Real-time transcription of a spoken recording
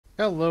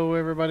Hello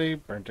everybody,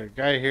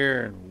 Burnedoutguy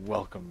here, and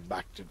welcome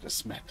back to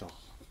Dysmantle.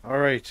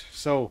 Alright,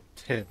 so,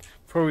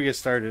 before we get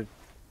started,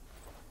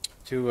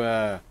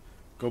 to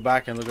go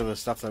back and look at the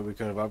stuff that we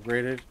could have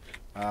upgraded.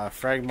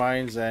 Frag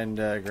mines and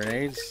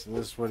grenades,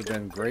 this would have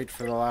been great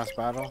for the last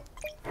battle.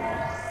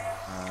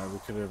 We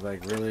could have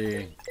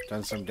really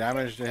done some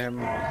damage to him,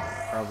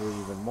 probably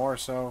even more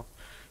so.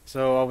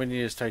 So all we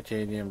need is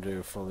titanium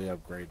to fully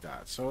upgrade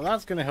that. So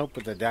that's going to help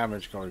with the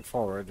damage going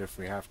forward if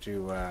we have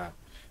to,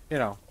 you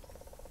know,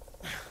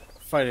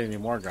 fight any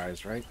more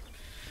guys, right?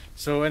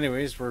 So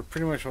anyways, we're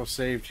pretty much all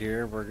saved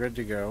here. We're good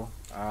to go.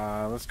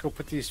 Let's go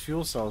put these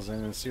fuel cells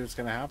in and see what's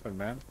gonna happen,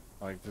 man.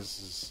 Like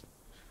this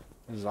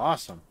is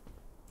awesome.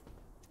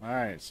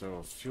 Alright,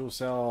 so fuel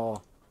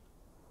cell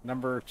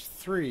number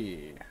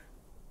 3.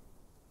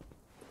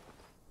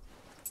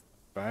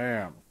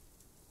 Bam.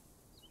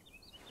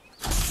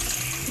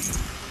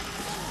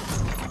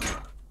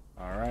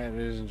 Alright,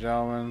 ladies and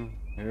gentlemen,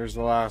 here's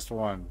the last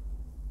one.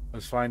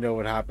 Let's find out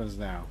what happens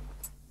now.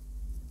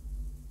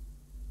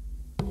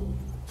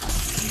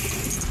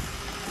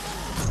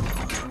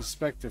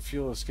 Inspect the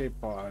fuel escape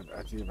pod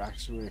at the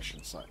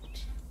evacuation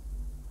site.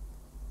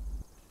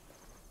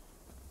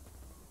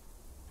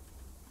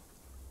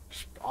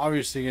 It's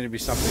obviously going to be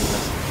something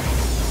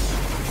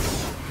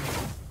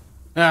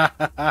that's...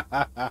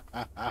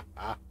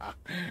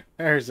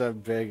 There's a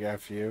big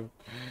FU.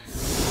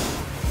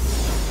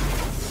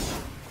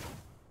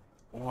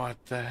 What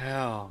the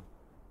hell?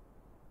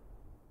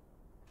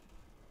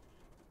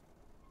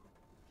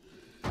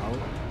 Oh.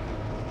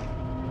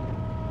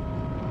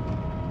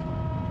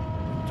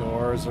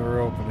 Doors are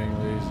opening,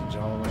 ladies and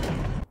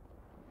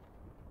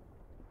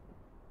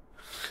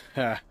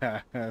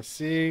gentlemen.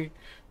 See?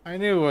 I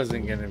knew it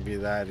wasn't going to be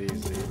that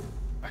easy.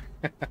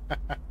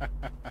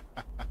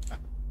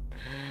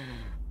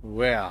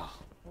 Well,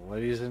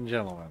 ladies and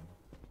gentlemen,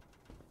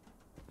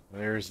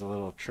 there's the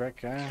little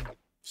trick, eh?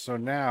 So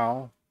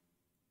now,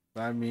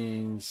 that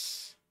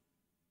means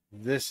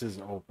this is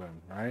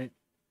open, right?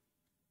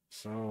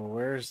 So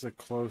where's the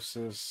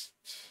closest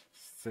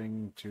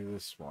thing to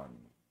this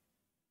one?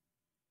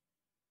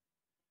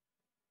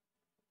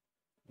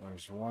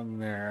 There's one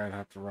there, I'd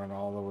have to run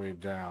all the way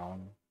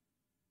down.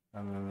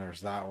 And then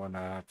there's that one,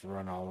 I'd have to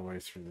run all the way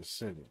through the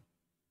city.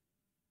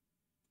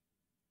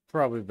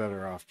 Probably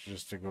better off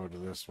just to go to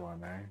this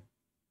one, eh?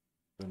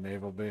 The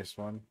naval base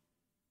one.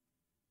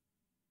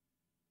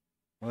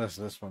 Unless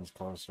this one's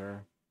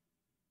closer.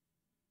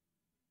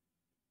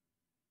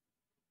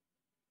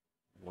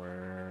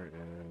 Where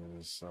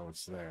is... oh,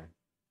 it's there.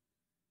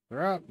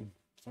 They're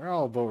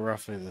all about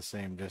roughly the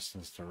same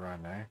distance to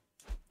run, eh?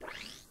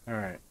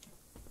 Alright.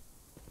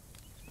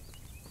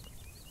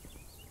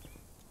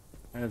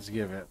 Let's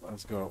give it.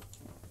 Let's go.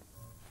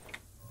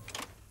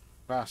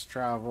 Fast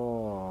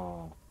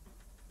travel.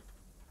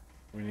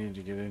 We need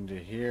to get into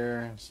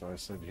here, so I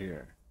said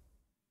here.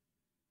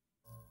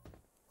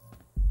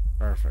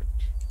 Perfect.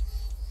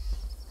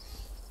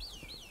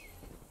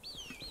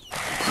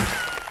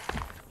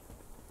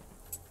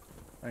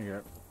 Thank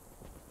you.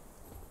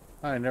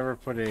 I never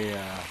put a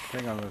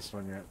thing on this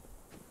one yet.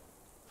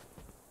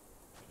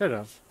 Should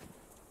have.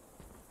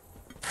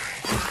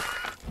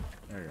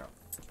 There you go.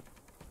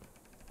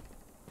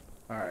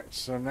 Alright,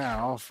 so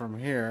now from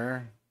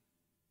here,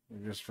 we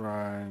just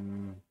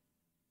run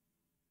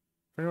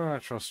pretty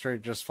much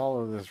straight, just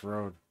follow this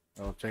road.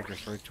 It'll take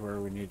us right to where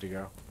we need to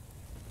go.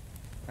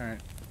 Alright.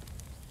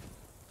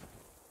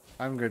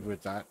 I'm good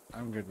with that.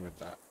 I'm good with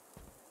that.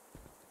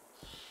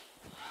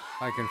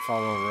 I can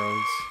follow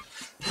roads.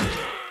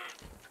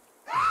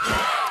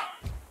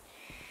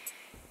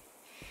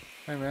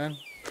 Hey man.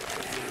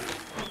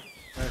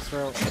 Nice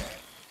throw.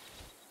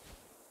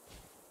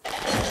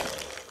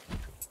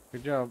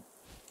 Good job.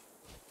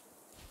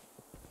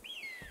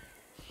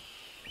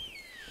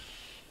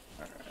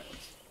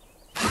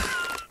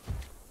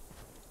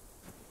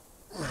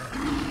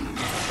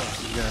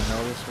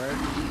 Notice, right?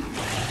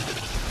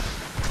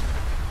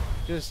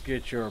 Just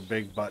get your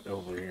big butt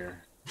over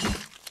here.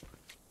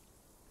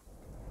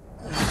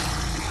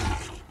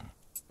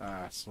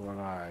 That's what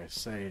I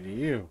say to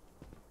you.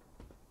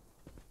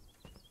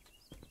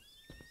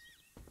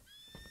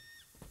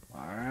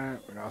 Alright,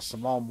 we got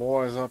some more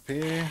boys up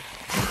here.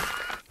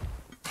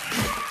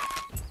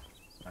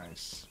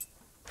 Nice.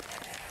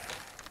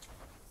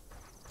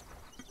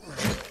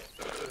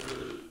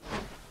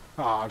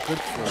 Ah, good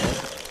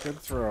throw. Good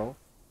throw.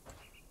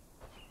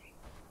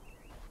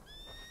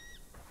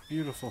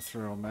 Beautiful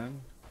throw,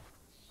 man.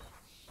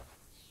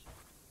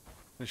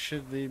 This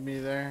should lead me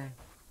there.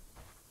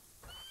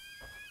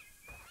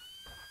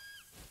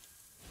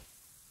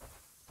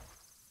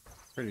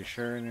 Pretty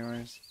sure,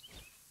 anyways.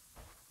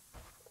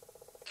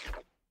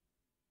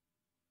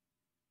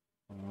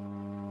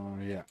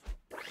 Yeah.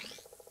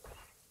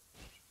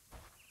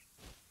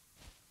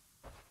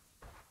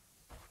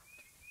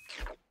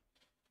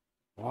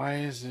 Why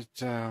is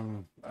it,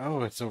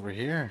 oh, it's over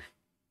here.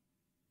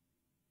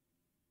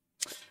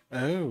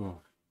 Oh.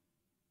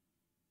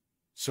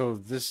 So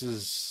this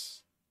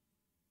is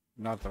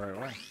not the right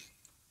way.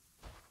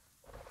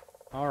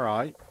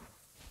 Alright.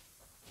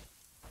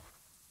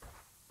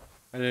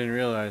 I didn't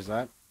realize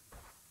that.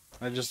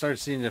 I just started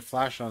seeing it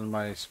flash on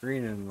my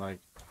screen and like,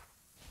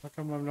 how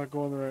come I'm not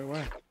going the right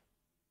way?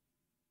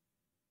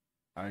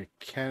 I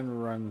can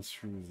run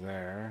through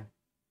there.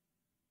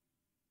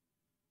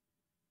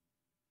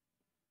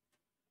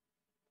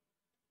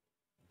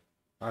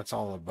 That's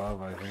all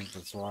above, I think,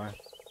 that's why.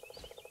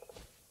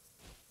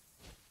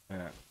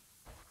 Yeah.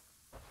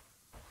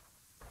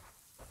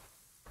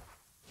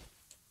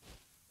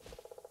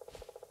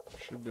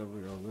 Should be able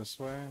to go this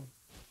way.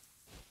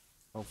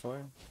 Hopefully.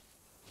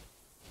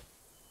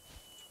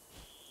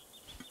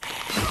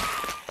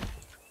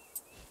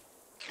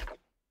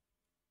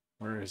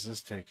 Where is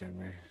this taking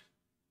me?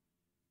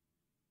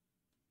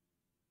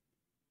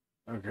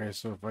 Okay,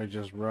 so if I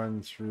just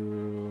run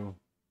through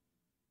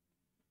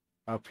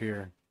up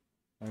here.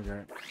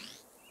 Okay.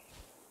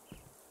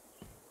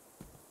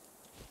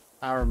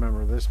 I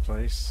remember this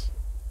place.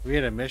 We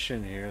had a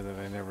mission here that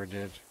I never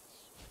did. It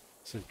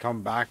said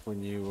come back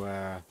when you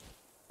I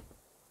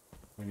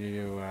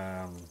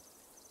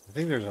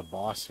think there's a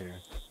boss here.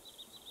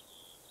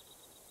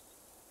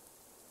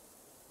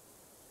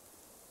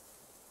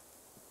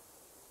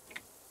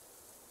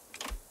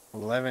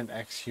 11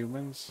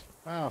 ex-humans?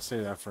 I'll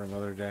say that for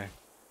another day.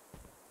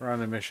 We're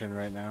on a mission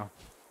right now.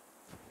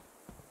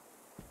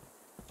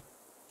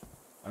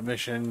 A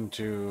mission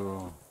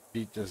to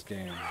beat this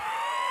game.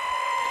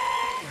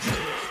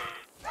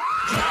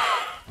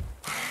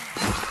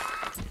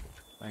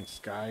 Thanks,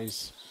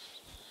 guys.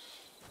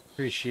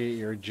 Appreciate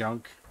your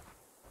junk.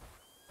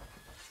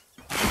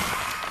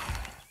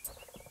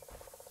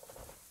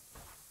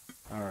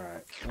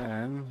 Alright,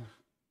 and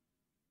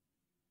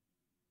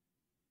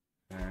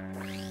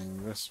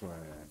this way.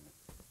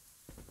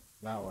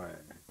 That way.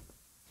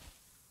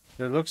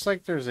 It looks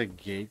like there's a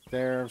gate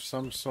there of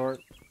some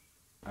sort.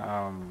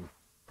 That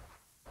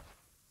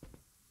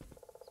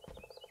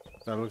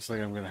looks like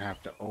I'm gonna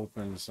have to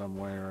open some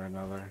way or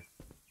another.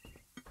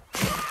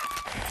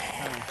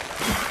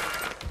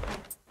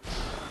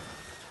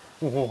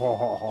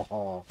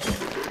 Oh,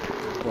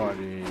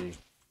 buddy.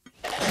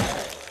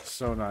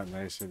 So not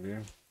nice of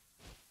you.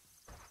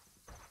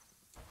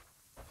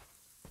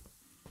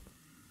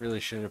 Really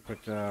should have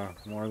put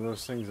more of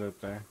those things out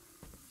there.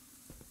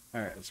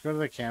 Alright, let's go to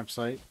the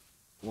campsite.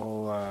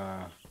 We'll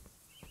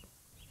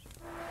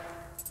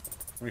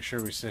make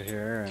sure we sit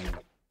here and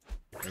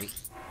wait.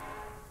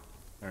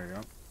 There we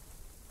go.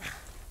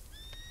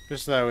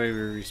 Just that way we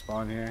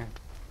respawn here.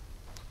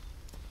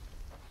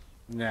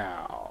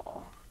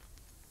 Now,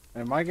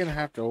 am I gonna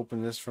have to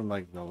open this from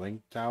like the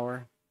link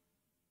tower?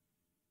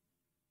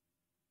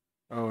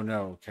 Oh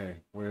no, okay,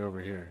 way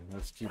over here.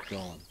 Let's keep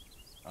going.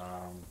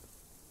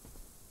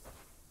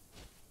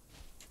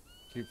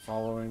 Keep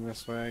following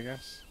this way, I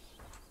guess.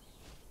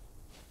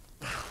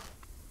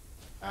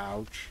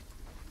 Ouch.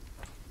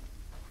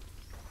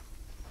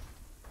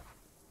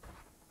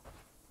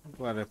 I'm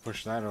glad I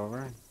pushed that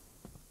over.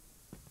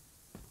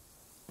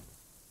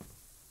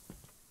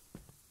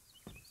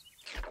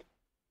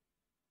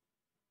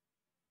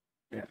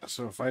 Yeah,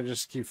 so if I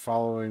just keep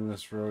following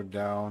this road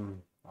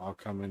down, I'll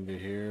come into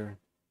here.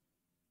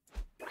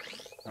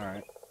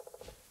 Alright.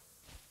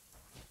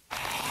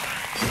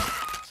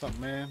 What's up,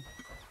 man?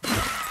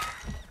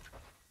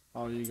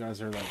 Oh, you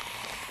guys are like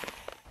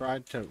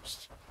fried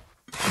toast.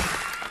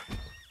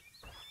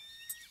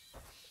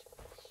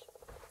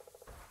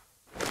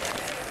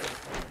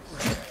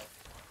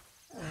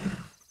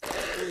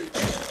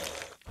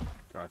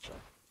 Gotcha.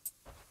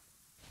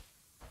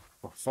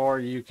 Before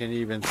you can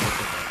even think about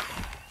it.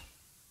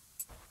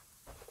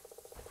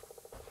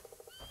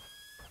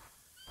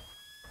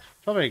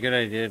 Probably a good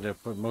idea to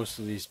put most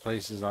of these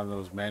places on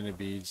those mana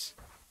beads.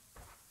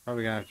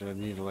 Probably gonna have to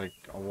need like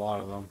a lot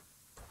of them.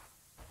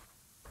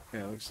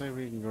 Okay, looks like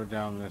we can go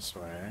down this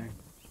way.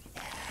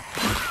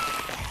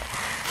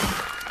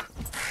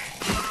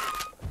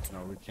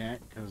 No, we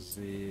can't because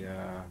the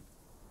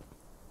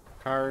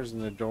cars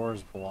and the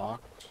doors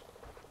blocked.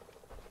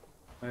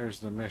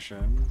 There's the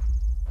mission.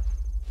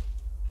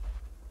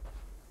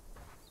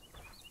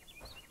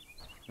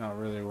 Not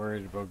really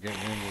worried about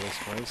getting into this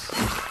place.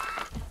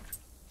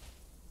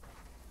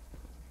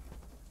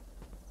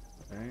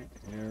 Okay,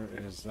 here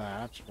is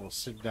that. We'll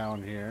sit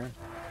down here.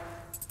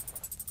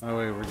 Oh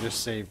wait, we're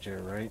just saved here,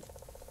 right?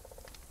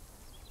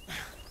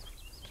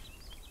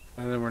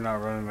 And then we're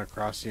not running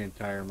across the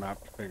entire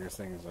map to figure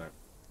things out.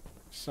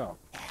 So.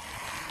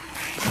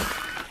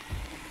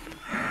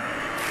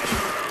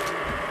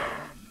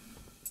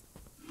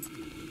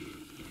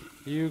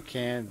 You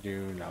can't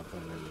do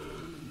nothing.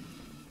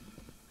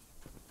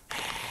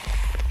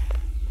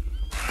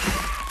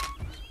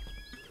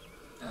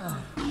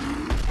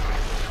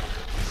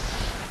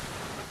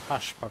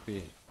 Hush,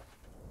 puppy.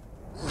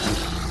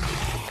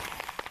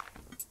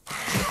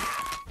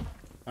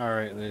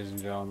 Alright, ladies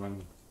and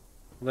gentlemen.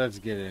 Let's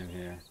get in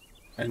here.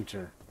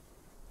 Enter.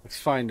 Let's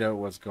find out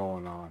what's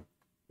going on.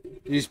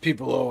 These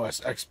people owe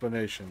us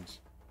explanations.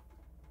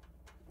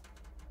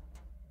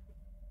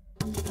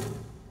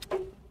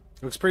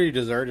 Looks pretty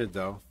deserted,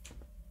 though.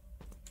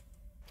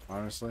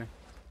 honestly.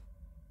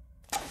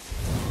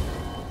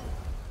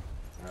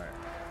 Alright.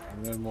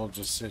 And then we'll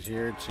just sit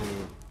here to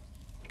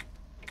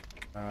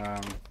I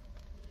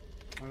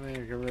don't think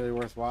it's really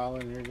worthwhile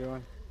in here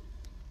doing.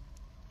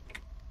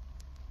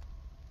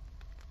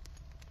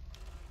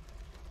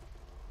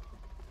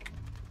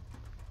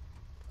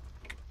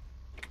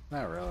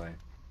 Not really.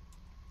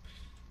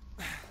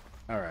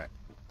 Alright.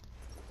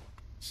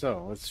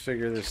 So, let's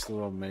figure this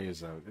little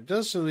maze out. It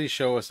does at least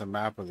show us a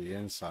map of the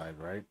inside,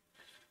 right?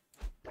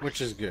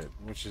 Which is good.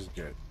 Which is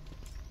good.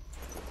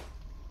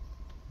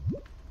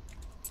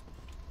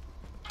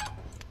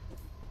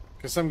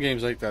 Because some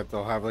games like that,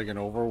 they'll have like an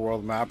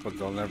overworld map, but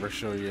they'll never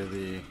show you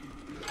the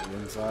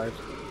inside.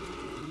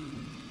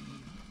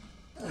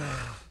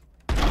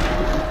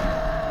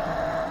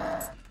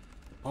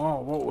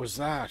 Oh, what was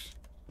that?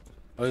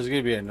 Oh, this is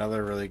going to be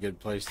another really good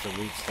place to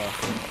loot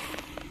stuff.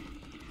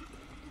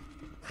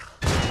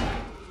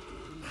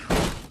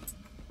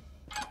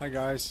 Hi,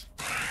 guys.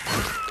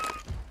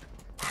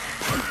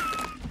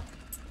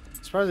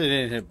 Surprised they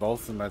didn't hit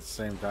both of them at the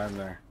same time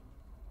there.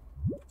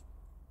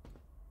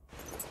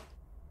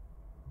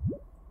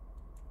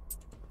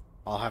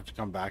 I'll have to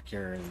come back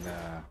here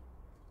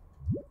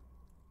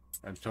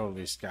and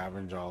totally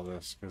scavenge all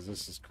this, because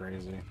this is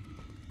crazy.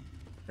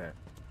 Okay.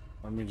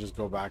 Let me just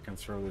go back and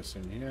throw this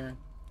in here.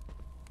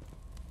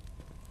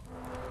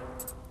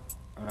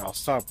 And I'll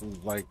stop,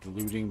 like,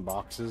 looting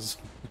boxes.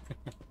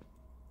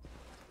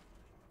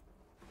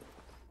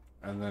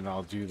 And then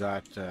I'll do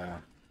that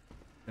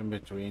in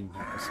between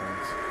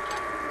episodes.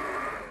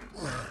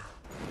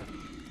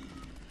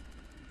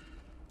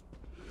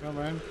 Come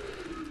on.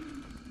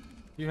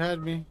 You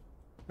had me.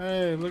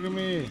 Hey, look at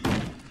me.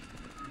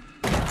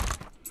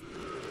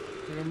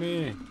 Look at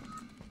me.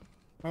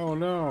 Oh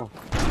no.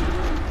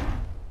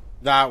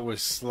 That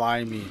was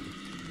slimy.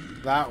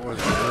 That was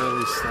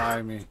really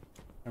slimy.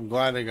 I'm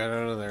glad I got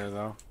out of there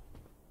though.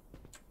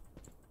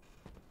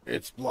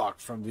 It's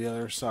blocked from the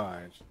other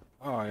side.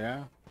 Oh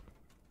yeah?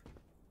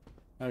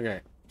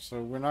 Okay,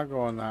 so we're not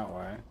going that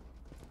way.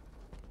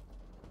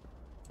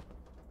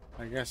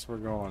 I guess we're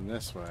going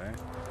this way.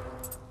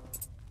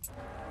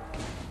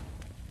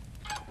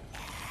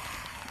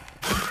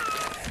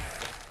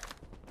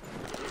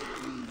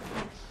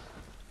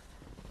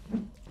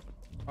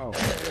 Oh.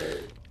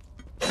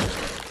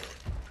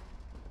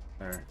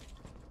 There.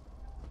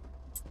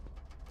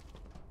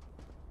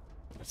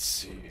 Let's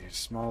see.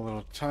 Small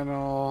little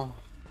tunnel.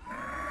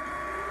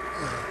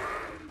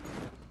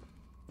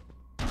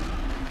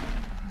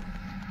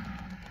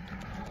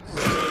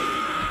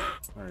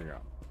 There you go.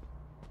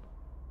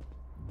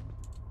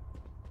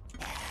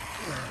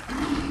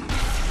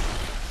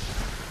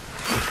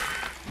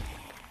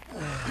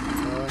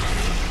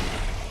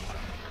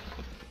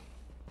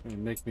 You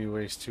make me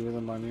waste 2 of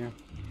them on you.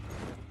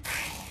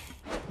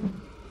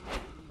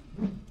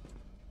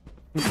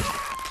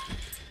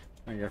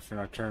 I guess for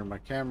not turning my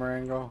camera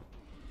angle.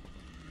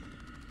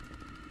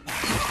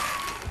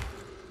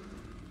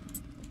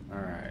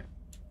 Alright.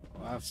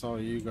 Well, that's all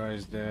you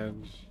guys did.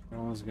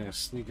 No one's gonna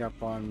sneak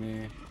up on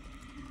me.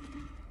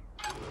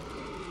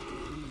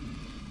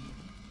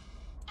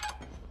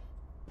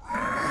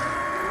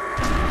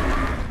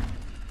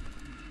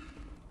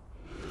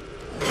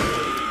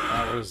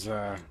 That was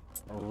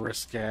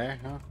risque,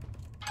 huh?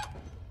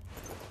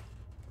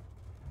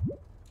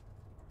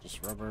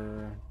 Just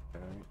rubber.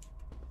 Okay.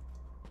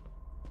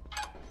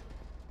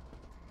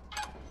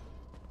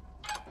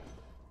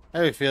 I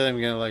have a feeling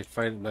I'm gonna like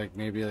fight like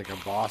maybe like a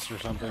boss or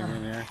something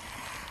in here.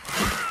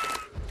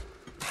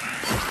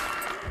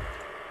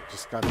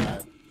 Just got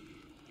that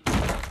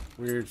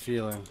weird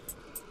feeling.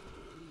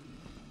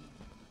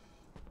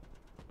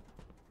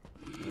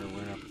 They're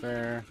way up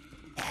there.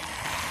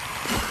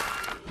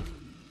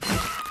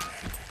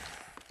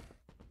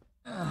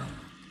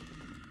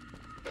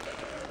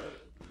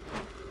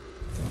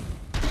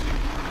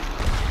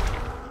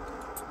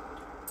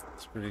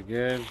 It's pretty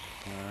good.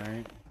 All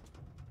right.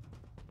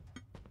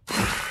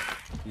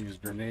 Use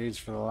grenades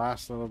for the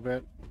last little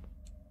bit.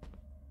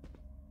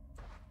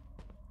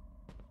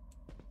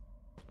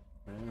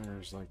 And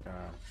there's like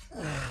a...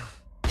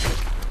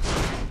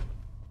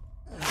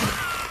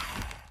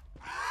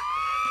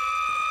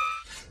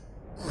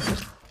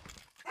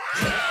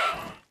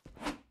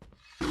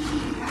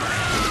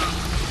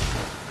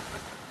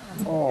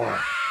 Oh!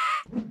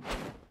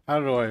 How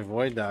do I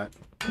avoid that?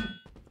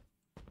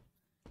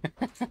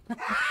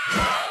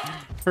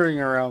 Ring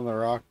around the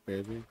rock,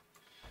 baby.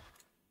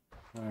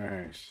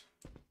 Alright.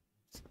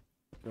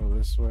 Go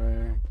this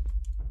way.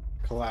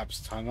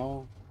 Collapsed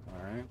tunnel.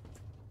 Alright.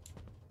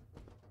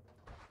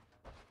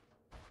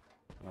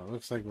 Well, it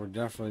looks like we're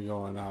definitely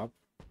going up.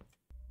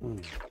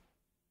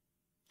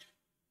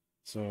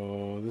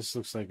 So this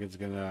looks like it's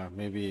gonna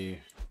maybe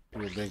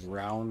do a big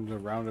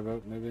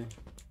roundabout maybe.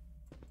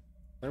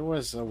 There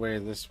was a way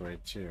this way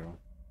too.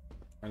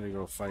 I'm gonna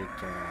go fight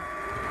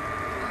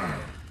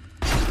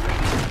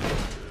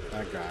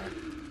that guy.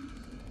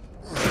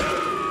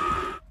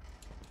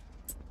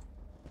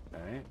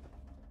 Okay.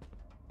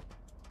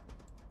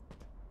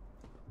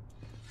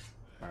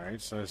 Alright,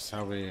 so that's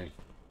how we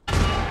get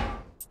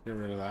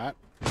rid of that.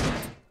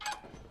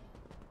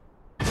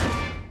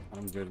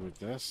 I'm good with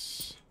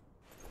this.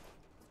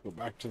 Go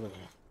back to the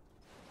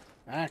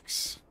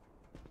axe.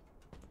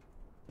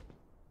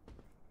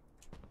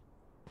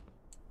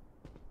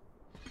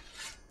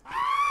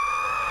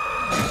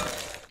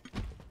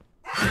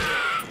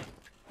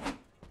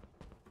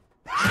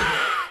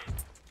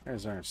 You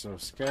guys aren't so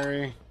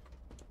scary.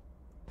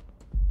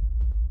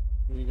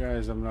 You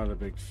guys I'm not a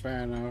big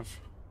fan of.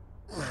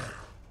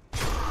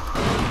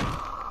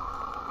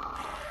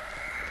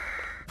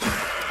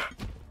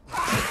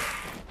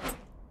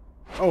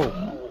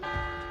 Oh!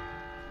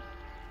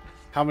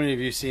 How many of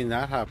you seen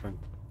that happen?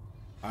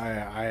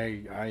 That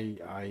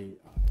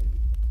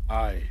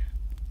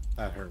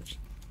hurts.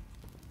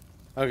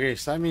 Okay,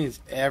 so that means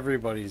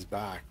everybody's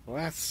back. Well,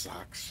 that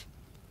sucks.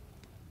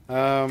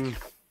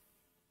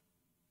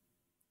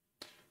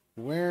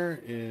 Where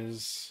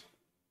is...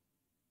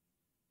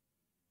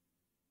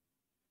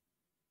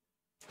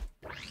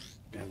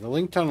 Yeah, the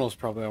link tunnel is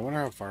probably... I wonder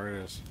how far it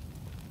is.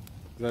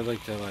 'Cause I'd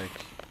like to, like...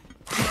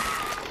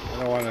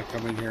 I don't want to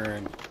come in here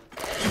and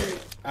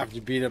have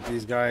to beat up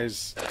these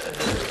guys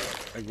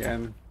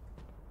again.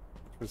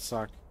 It would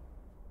suck.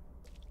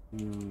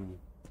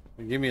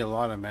 They give me a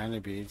lot of mana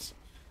beads.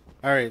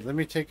 Alright, let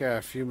me take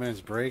a few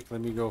minutes break.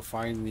 Let me go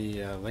find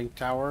the link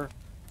tower.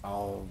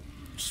 I'll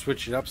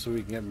switch it up so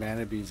we can get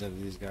mana beads out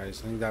of these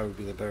guys. I think that would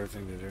be the better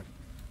thing to do.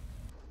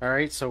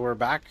 Alright, so we're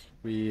back.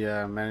 We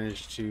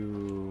managed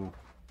to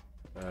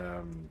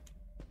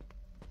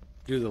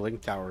do the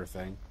link tower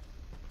thing.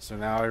 So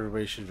now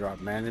everybody should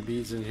drop mana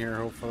beads in here,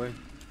 hopefully.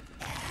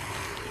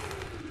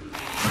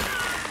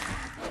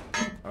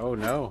 Oh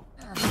no.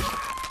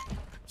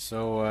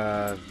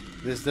 So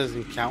this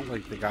doesn't count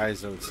like the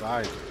guys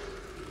outside.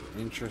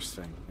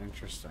 Interesting,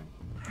 interesting.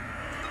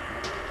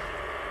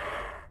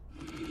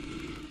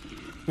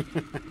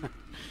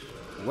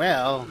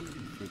 Well,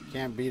 if you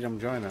can't beat them,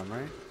 join them,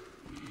 right?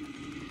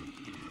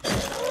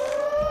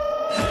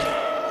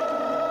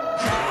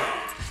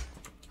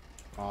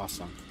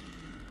 Awesome.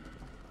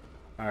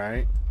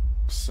 Alright,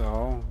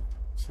 so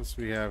since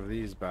we have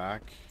these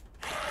back.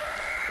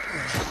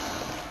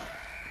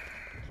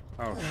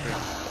 Oh shit.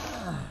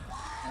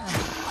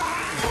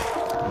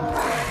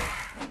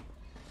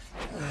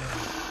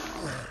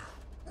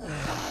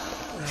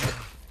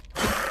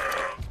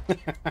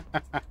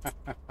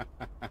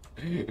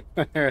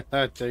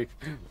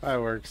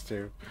 That works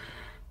too.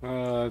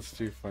 Oh, that's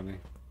too funny.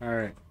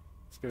 Alright,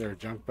 let's get our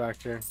junk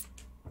back here.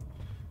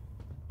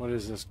 What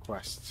is this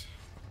quest?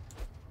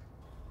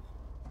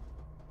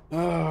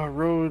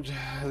 Road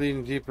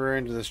leading deeper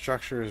into the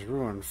structure is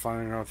ruined.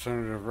 Find an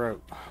alternative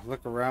route.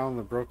 Look around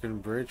the broken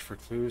bridge for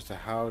clues to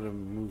how to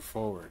move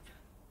forward.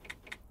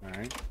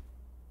 Alright.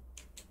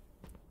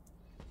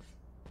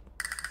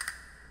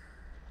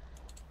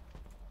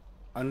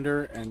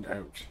 Under and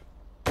out.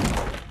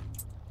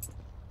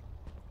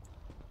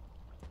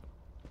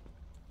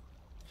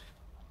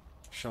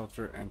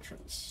 Shelter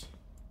entrance.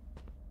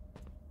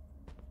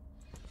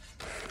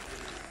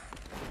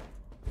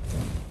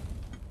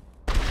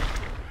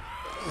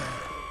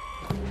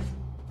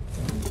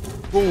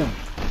 Boom!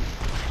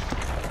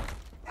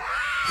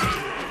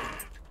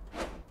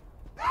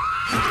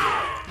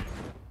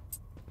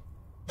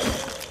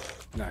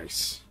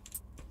 Nice.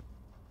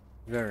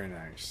 Very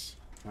nice.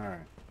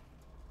 Alright.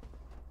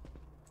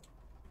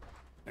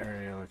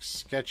 Area looks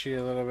sketchy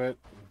a little bit.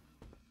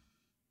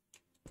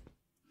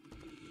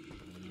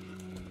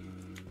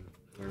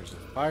 There's a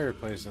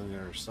fireplace on the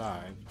other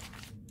side.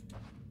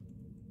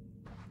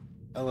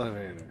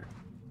 Elevator.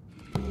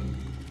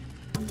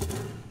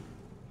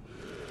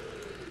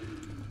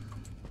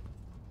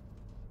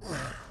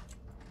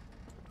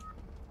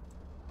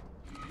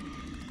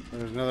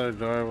 There's another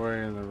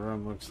doorway in the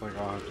room. Looks like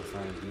I'll have to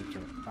find a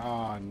detour.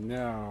 Oh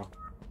no.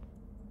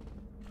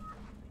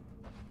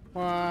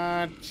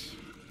 What?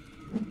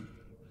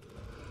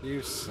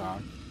 You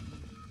suck.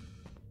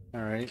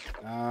 Alright,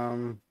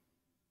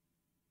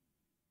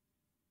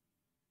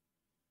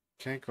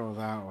 can't go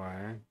that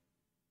way.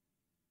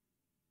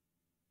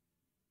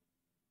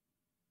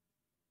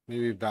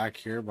 Maybe back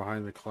here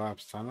behind the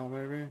collapsed tunnel,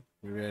 maybe?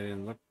 Maybe I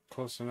didn't look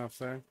close enough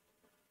there.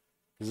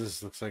 Because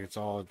this looks like it's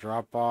all a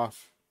drop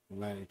off.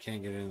 And then you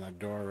can't get in that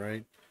door,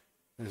 right?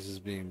 This is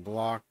being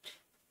blocked.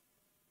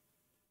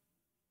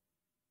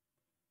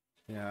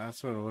 Yeah,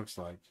 that's what it looks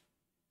like.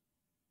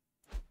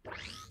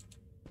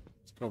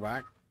 Let's go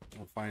back.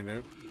 We'll find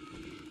out.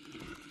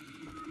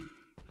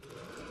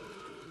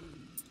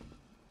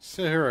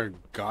 Still hear a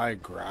guy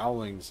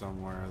growling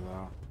somewhere,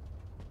 though.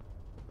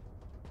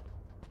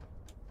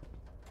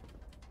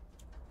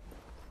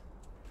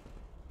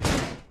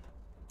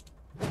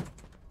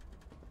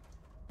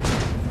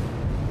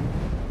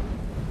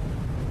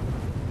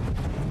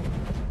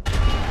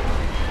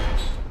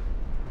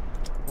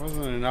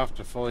 Wasn't enough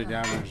to fully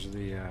damage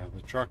the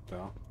truck,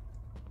 though.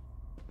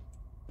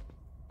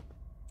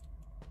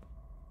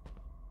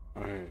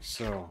 Okay,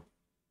 so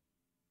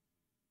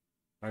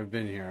I've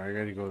been here. I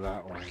gotta go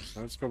that way. So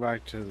let's go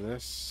back to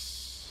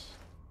this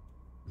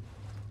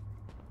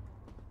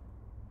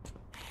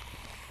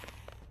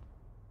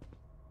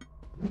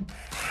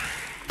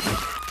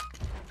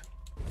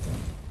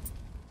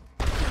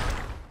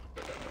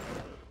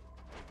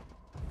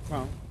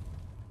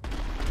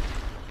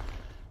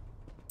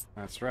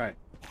That's right.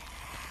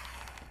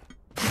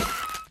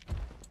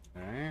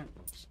 Alright,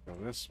 let's go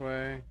this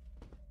way.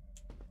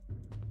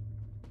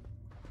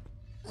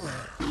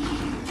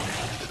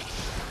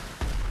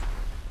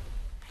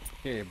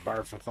 Okay,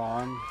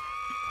 Barfathon.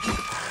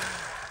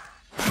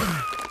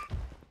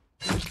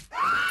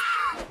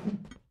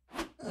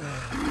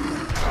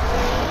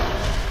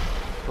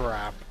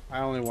 Crap. I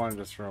only wanted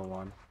to throw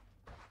one.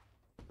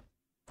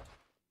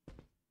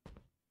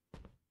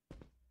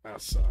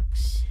 That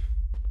sucks.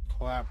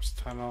 Collapse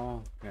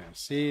tunnel. Yeah,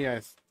 see,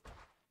 I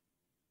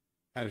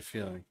had a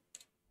feeling.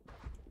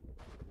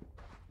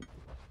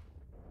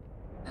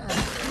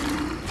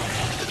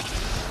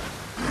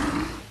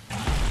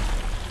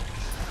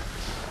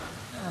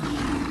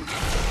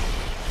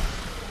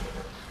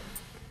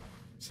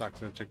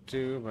 Sucks I took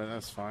two, but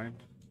that's fine.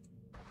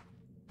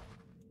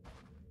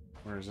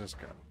 Where does this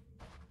go?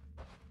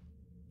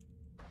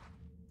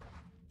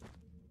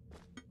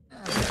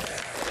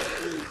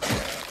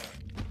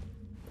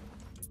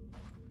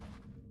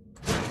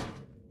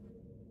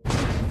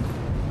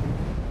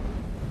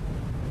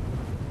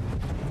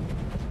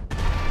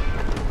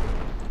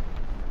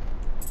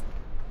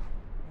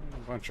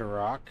 A bunch of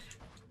rock.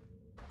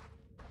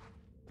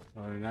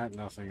 Other than that,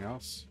 nothing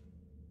else.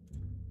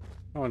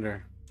 I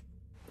wonder.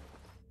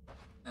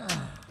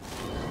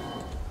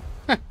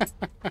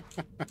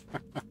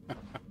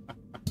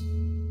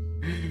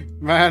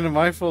 Man, am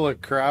I full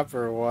of crap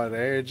or what?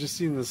 Eh? I just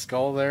seen the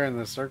skull there in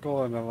the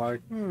circle and I'm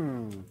like,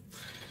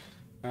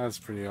 that's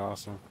pretty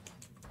awesome.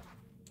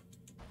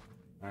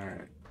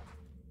 Alright.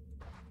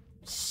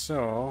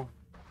 So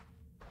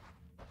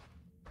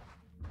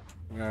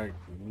we got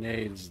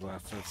nades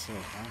left, that's it,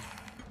 huh?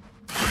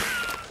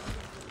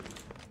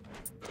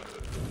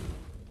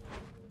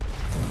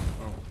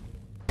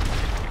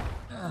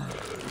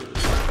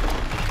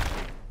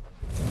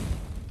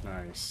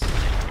 Nice.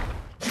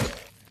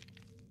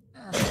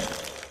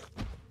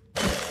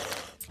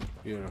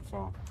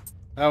 Beautiful.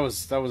 That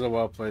was a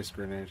well-placed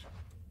grenade.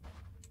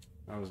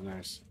 That was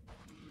nice.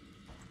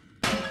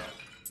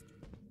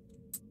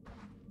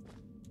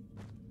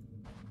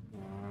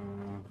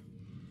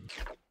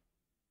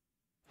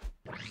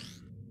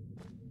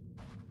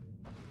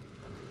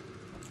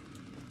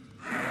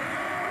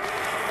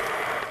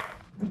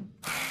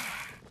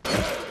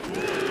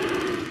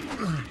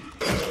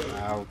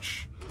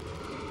 Ouch.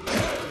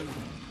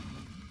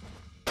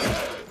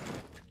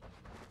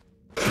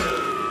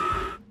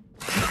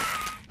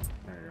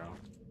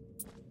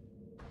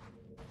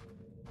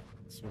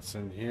 What's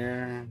in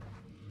here?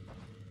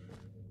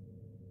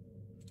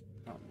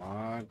 Not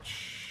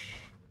much.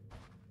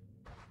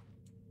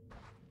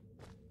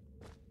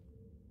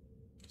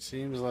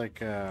 Seems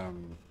like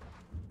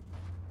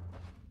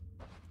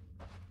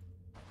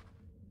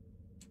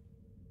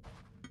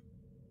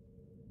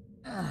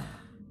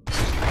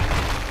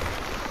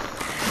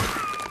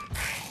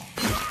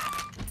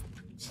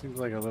seems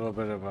like a little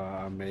bit of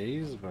a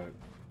maze, but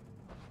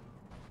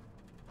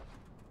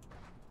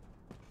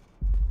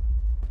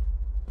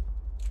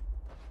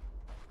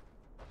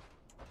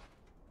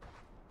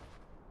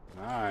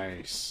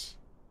nice.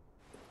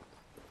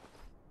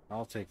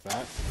 I'll take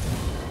that.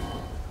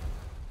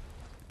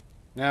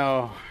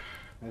 Now,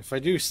 if I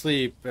do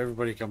sleep,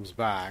 everybody comes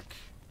back.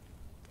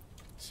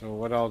 So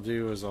what I'll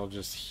do is I'll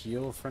just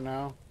heal for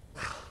now.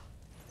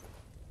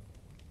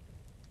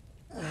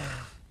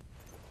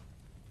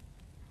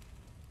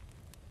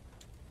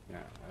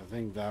 Yeah, I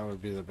think that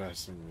would be the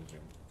best thing to do.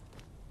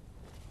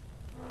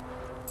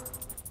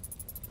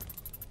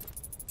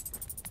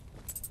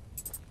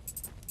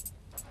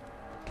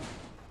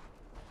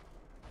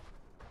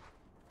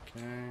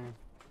 Okay.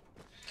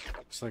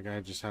 Looks like I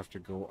just have to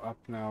go up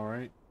now,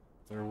 right?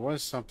 There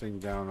was something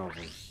down over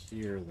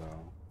here, though.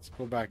 Let's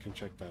go back and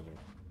check that out.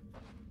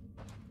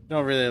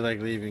 Don't really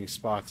like leaving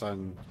spots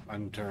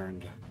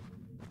unturned.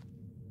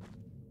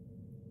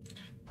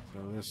 So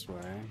this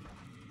way.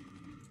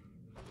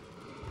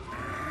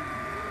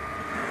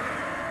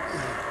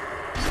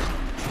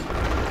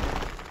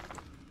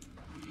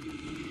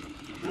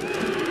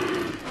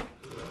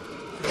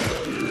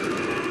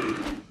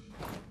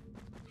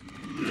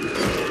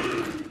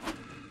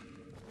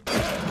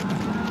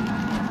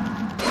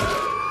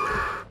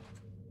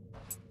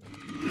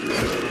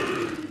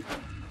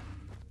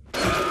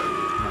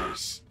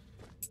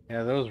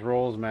 Yeah, those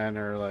rolls, man,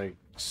 are like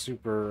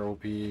super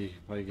OP,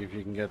 like if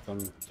you can get them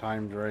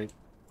timed right.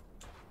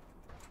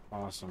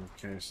 Awesome.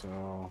 Okay,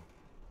 so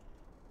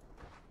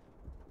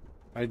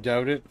I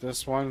doubt it.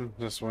 This one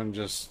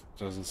just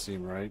doesn't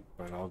seem right,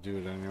 but I'll do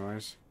it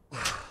anyways.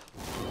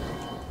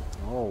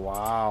 Oh,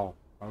 wow.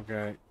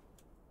 Okay.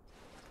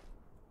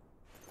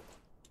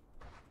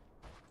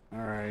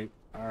 Alright,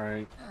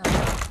 alright.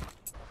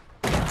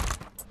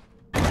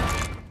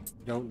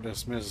 Don't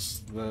dismiss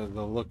the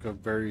look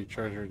of buried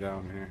treasure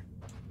down here.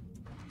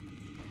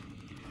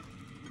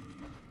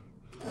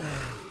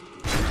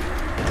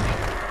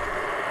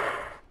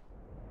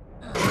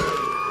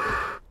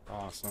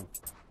 Awesome.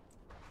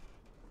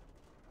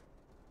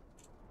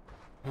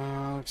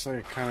 Looks like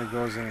it kind of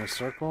goes in a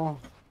circle.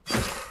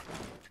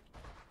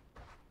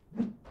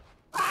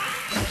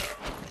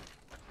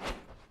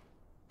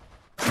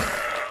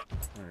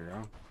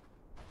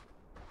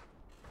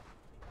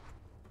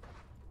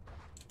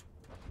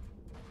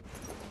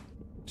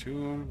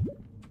 tomb.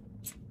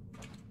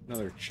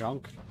 Another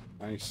chunk.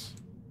 Nice.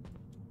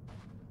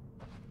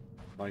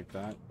 Like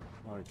that.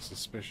 Like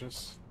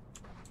suspicious.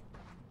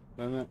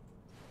 Doesn't it?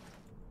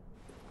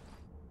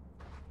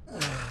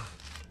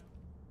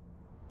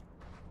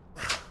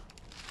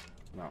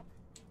 No.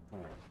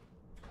 Alright.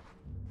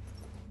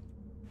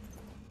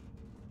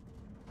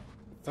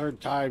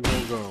 Third time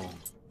we'll go.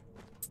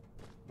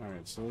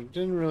 Alright, so it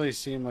didn't really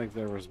seem like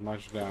there was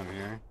much down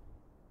here.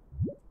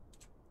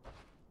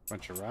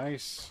 Bunch of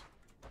rice.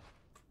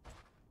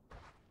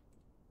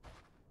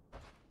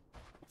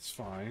 That's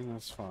fine,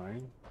 that's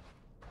fine.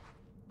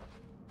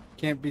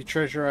 Can't be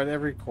treasure at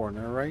every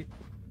corner, right?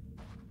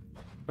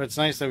 But it's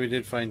nice that we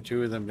did find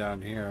 2 of them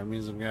down here. It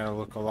means I'm gonna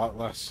look a lot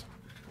less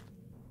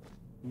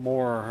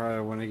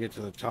more when I get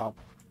to the top.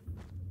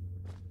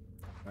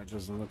 That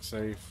doesn't look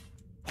safe.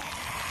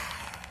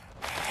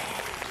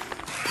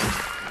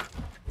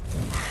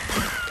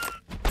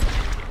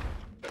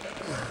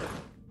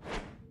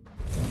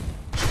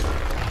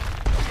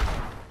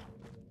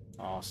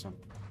 Awesome.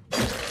 A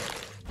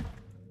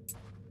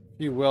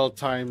few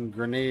well-timed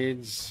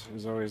grenades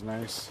is always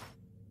nice.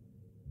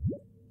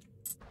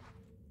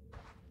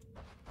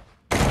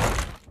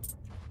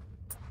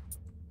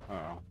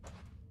 Uh-oh.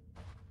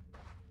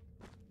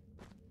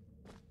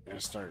 Gonna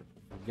start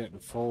getting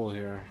full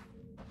here.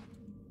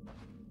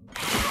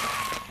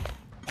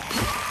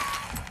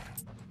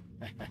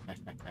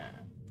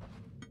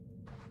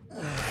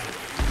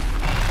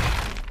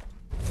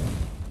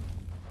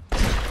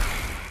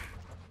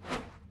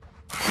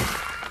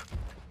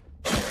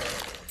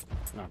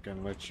 Not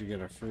gonna let you get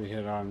a free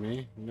hit on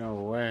me. No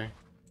way.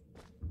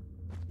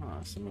 Oh,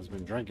 someone's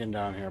been drinking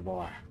down here,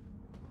 boy.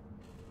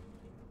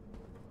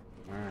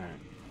 Alright.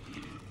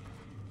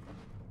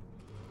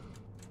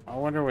 I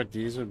wonder what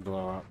these would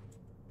blow up.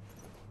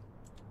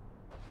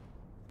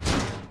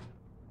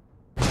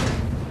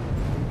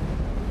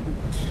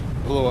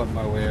 Blow up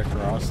my way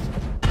across.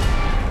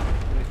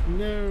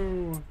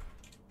 No.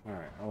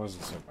 Alright, that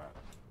wasn't so bad.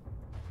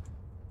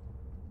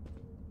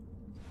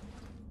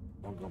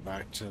 We'll go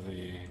back to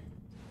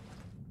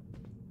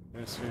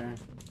this here.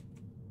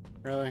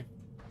 Really?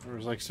 There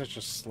was like such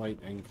a slight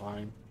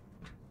incline.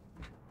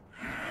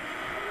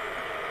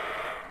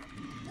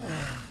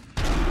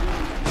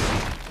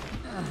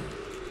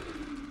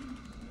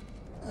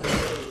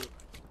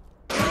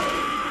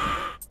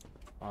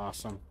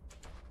 Awesome.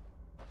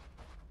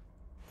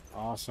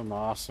 Awesome,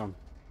 awesome.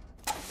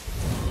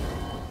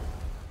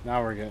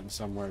 Now we're getting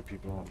somewhere,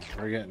 people.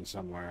 We're getting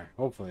somewhere.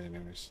 Hopefully,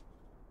 anyways.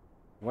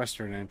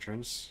 Western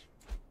entrance.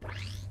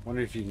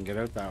 Wonder if you can get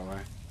out that way.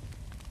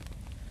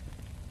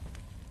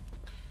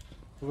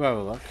 We'll have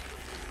a look.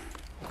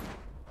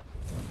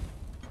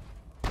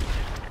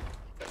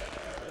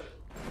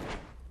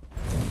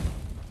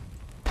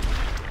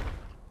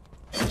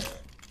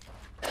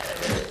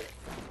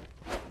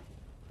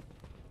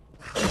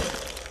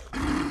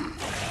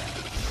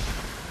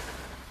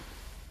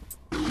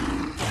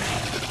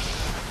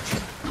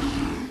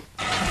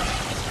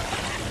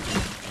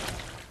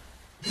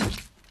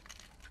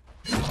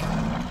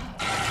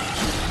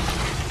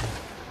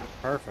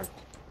 Perfect.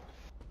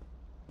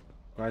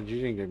 Glad you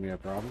didn't give me a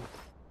problem.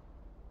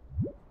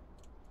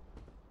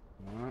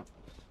 Well,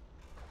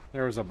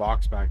 there was a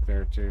box back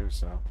there too,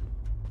 so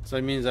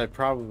that means I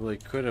probably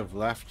could have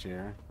left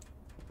here.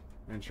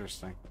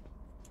 Interesting.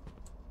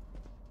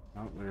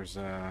 Oh, there's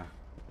a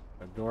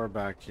door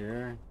back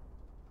here.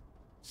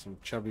 Some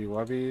chubby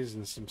wubbies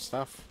and some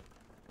stuff.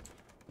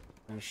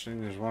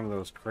 Interesting. There's one of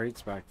those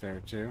crates back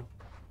there too.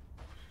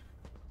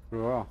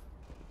 Cool.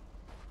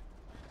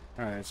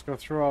 Alright, let's go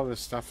through all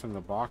this stuff in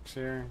the box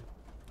here.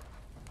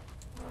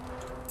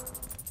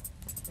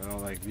 I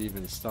don't like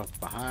leaving stuff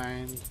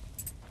behind.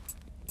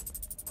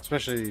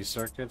 Especially these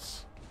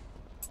circuits.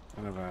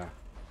 Kind of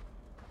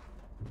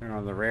they're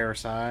on the rare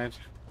side.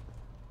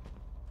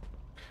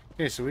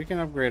 Okay, so we can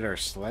upgrade our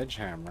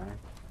sledgehammer.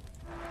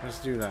 Let's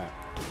do that.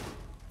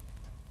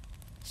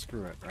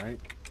 Screw it, right?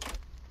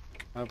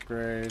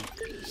 Upgrade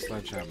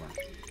sledgehammer.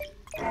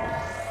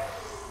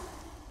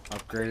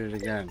 Upgrade it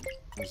again.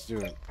 Let's do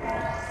it.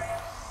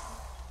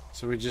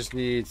 So we just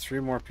need 3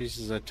 more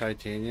pieces of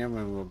titanium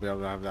and we'll be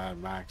able to have that at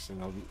max, and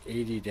it'll be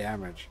 80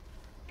 damage.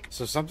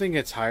 So if something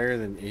gets higher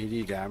than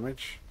 80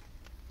 damage,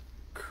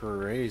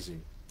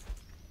 crazy.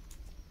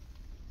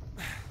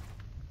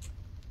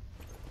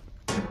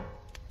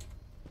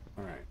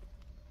 Alright.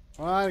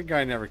 Well, that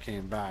guy never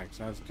came back,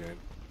 so that's good.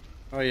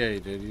 Oh yeah,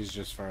 he did. He's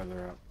just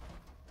farther up.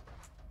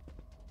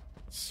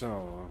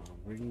 So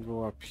we can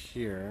go up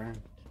here.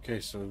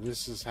 Okay, so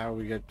this is how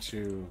we get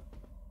to...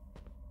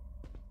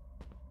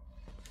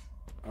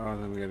 Oh,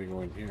 then we gotta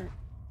go in here.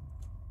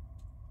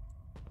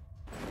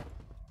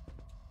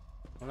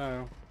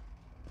 Hello.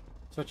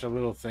 Such a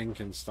little thing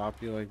can stop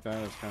you like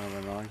that. It's kind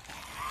of annoying.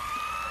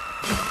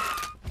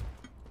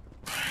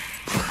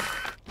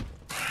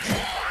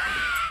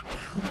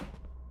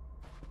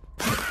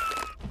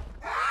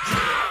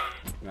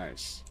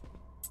 Nice.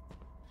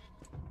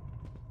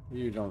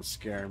 You don't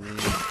scare me.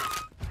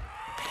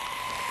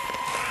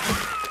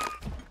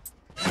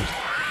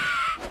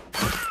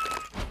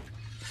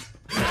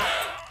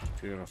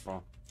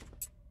 Beautiful.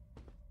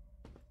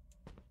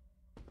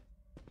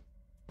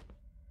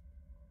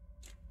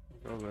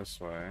 Go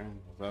this way.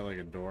 Is that like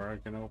a door I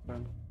can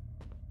open?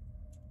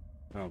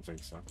 I don't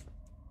think so.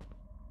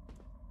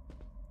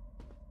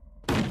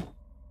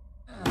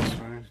 This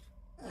way.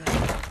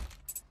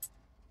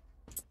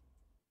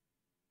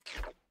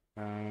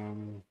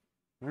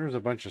 There's a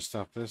bunch of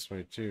stuff this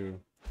way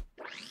too.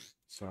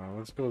 So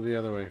let's go the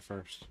other way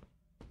first.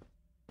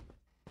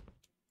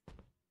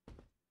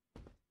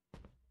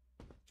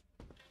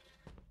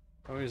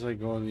 Always like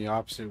going the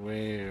opposite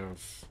way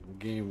of the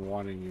game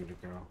wanting you to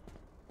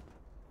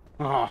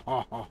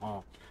go.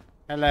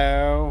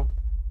 Hello.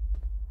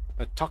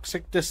 A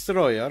toxic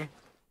destroyer.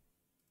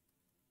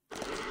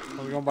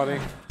 How's it going, buddy?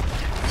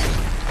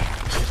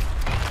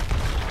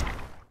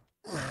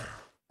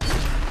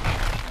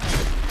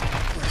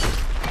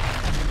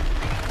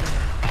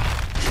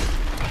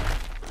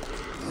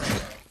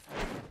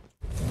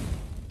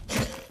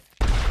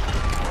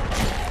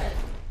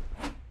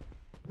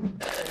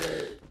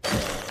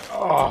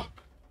 Oh,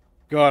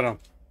 got him.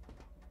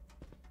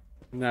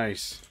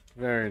 Nice.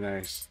 Very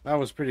nice. That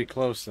was pretty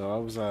close, though.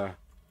 That was a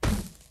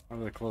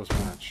close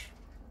match.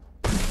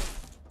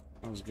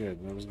 That was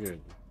good. That was good.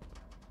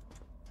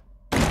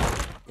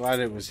 Glad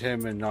it was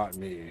him and not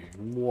me.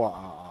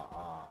 Alright.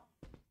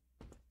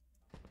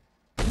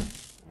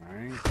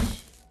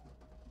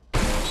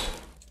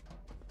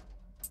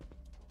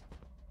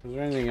 Is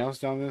there anything else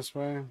down this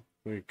way?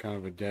 We kind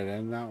of a dead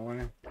end that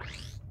way.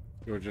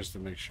 Go just to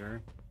make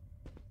sure.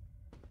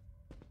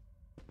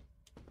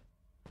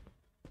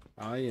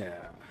 Oh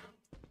yeah.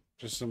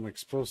 Just some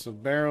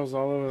explosive barrels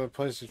all over the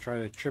place to try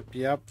to trip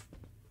you up.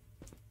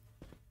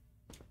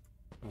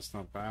 That's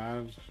not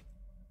bad.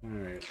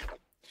 Alright.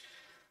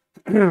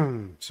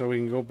 So we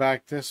can go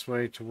back this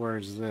way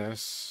towards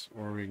this,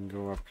 or we can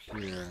go up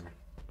here.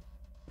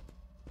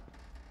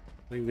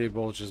 I think they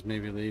both just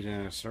maybe lead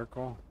in a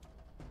circle.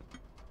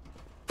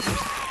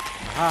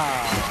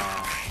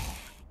 Ah!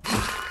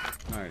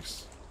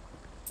 Nice.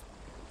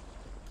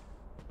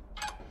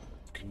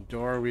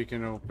 Door we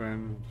can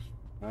open.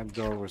 That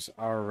door was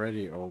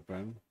already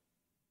open.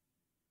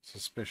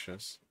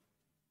 Suspicious.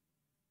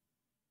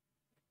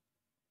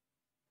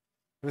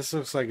 This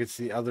looks like it's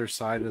the other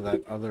side of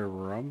that other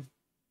room.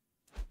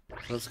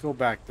 Let's go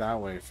back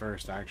that way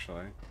first,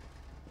 actually.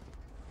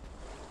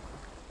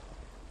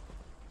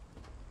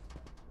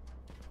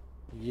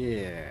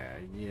 Yeah,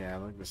 I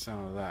like the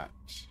sound of that.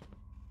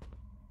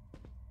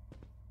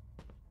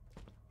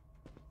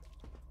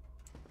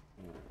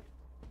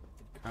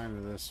 Kind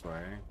of this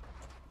way.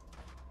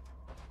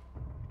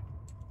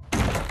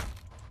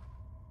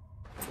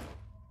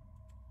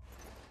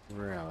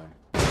 Really?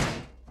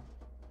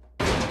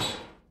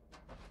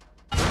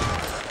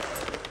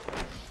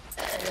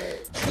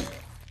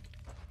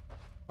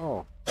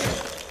 Oh,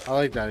 I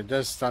like that. It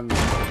does stun me.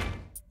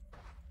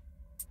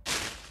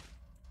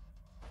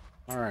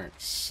 Alright,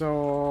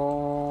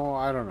 so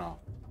I don't know.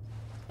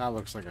 That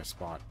looks like a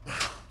spot.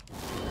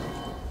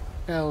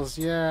 Hells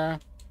yeah.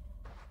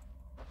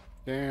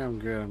 Damn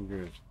good, I'm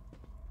good.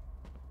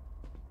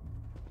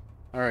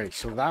 Alright,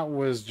 so that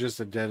was just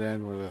a dead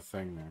end with a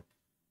thing there.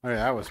 Alright,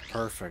 that was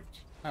perfect.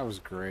 That was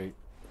great.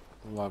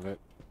 Love it.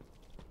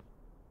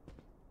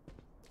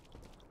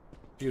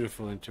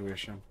 Beautiful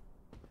intuition.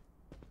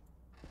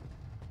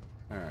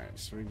 Alright,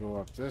 so we go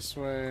up this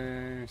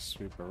way,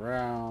 sweep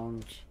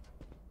around,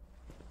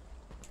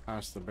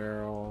 past the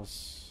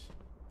barrels,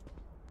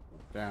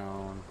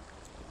 down.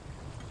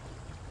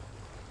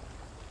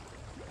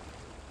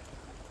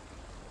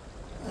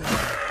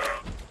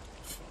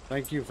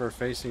 Thank you for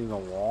facing the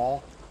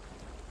wall.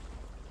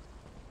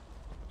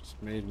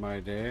 Just made my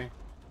day.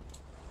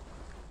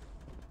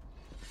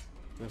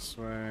 This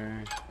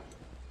way.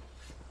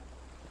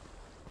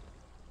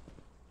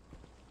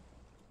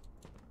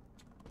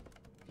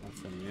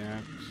 Nothing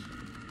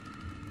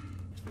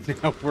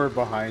yet. We're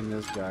behind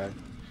this guy.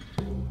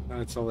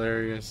 That's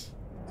hilarious.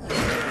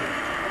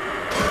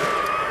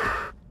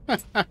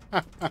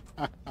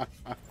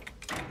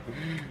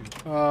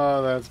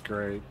 Oh, that's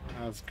great.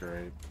 That's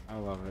great. I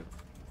love it.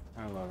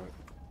 I love it.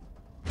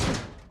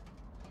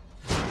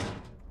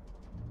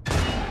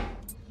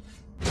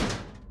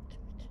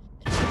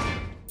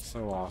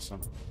 So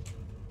awesome.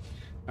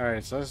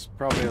 Alright, so this is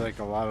probably like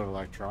a lot of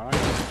electronics.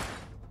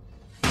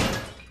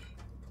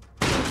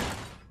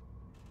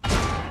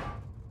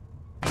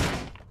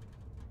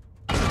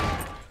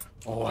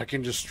 Oh, I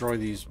can destroy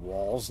these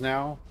walls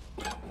now?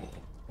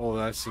 Oh,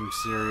 that seems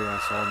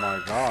serious. Oh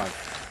my god.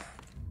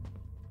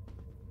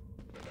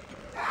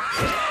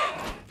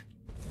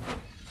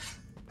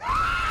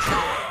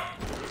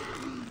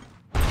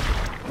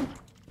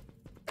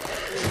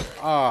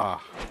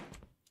 Ah.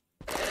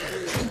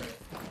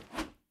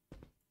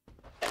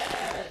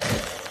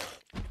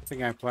 I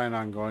think I plan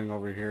on going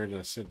over here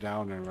to sit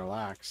down and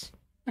relax.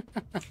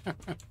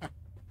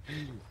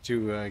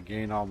 To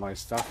gain all my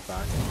stuff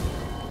back.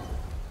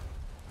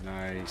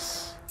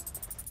 Nice.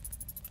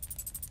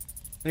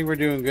 I think we're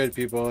doing good,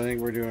 people. I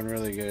think we're doing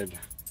really good.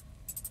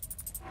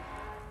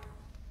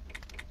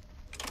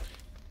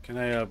 Can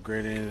I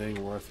upgrade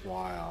anything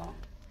worthwhile?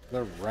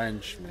 The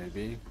wrench,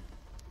 maybe.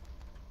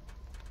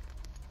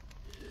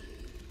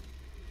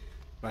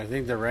 But I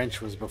think the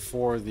wrench was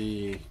before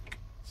the...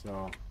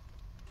 So...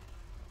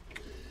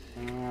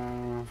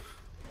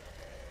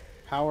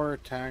 power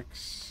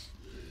attacks...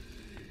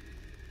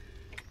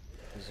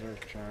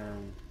 Reserve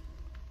charm...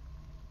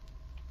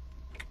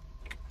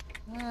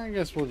 I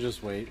guess we'll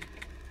just wait.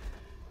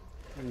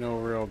 No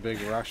real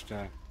big rush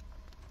to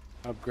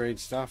upgrade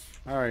stuff.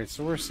 Alright,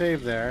 so we're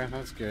saved there.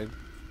 That's good.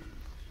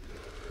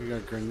 We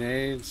got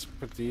grenades.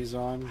 Put these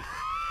on.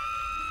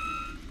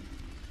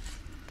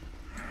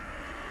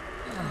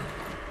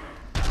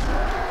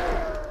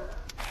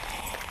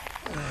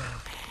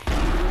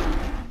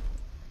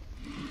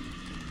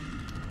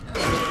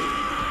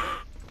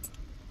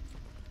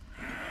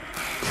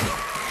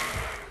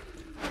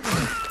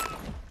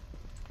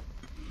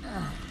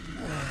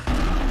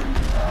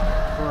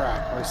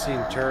 I've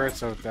seen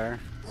turrets out there.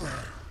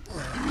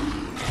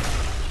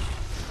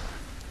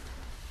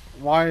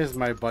 Why is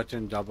my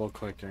button double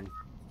clicking?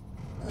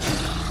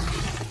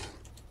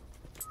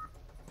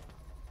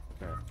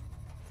 Okay.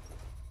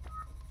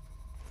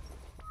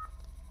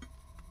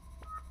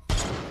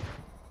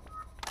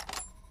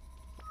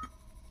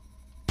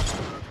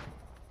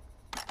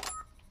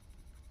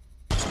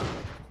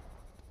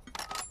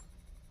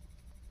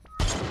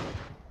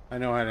 I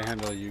know how to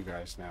handle you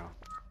guys now.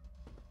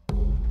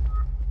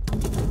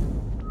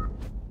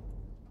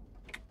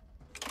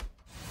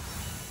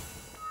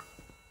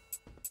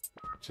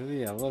 To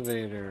the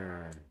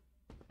elevator.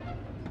 A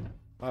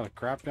lot of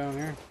crap down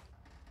here.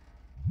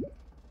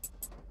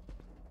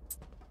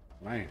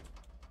 Man.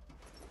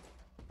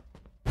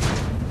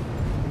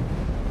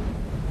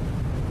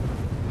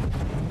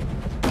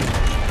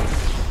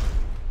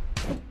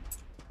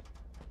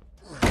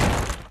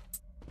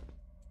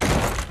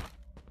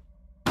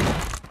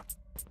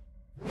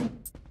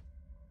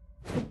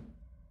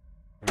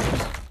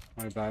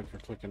 My bad for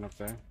clicking up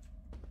there.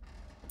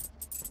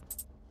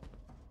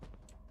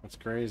 That's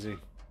crazy.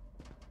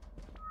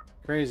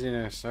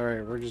 Craziness.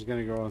 Alright, we're just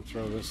gonna go and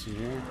throw this in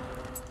here.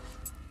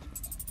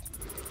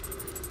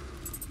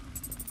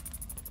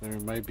 There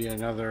might be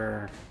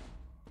another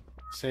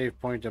save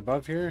point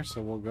above here, so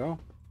we'll go.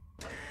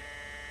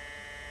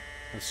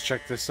 Let's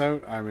check this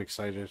out. I'm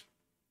excited.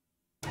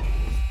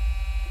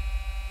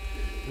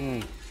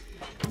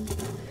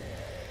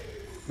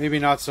 Maybe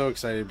not so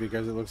excited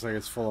because it looks like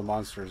it's full of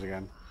monsters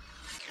again.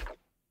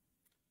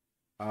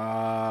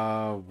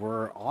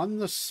 We're on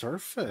the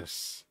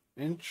surface.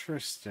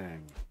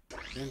 Interesting.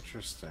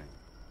 Interesting.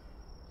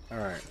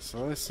 Alright, so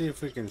let's see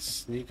if we can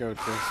sneak out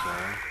this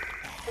way.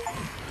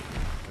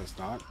 Guess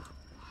not.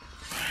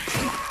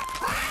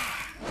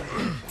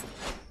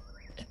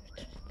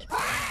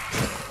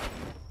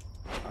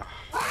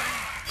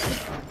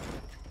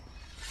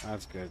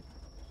 That's good.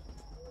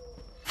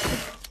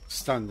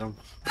 Stunned them.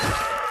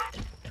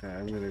 Okay,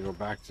 I'm gonna go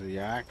back to the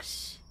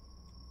axe.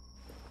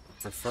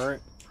 Prefer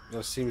it.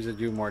 This seems to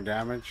do more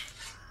damage.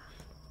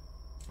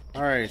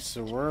 Alright,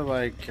 so we're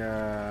like,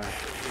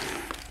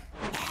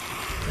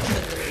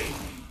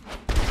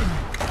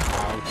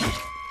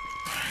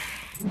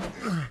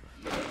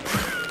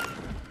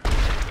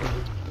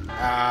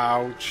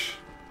 ouch.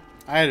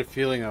 I had a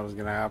feeling that was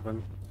gonna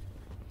happen.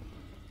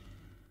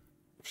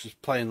 She's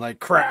playing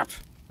like crap.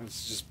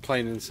 It's just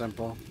plain and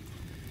simple.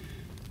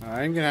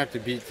 I'm gonna have to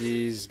beat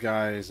these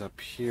guys up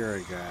here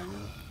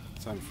again.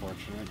 It's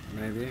unfortunate.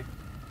 Maybe?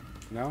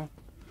 No?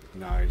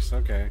 Nice,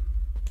 okay.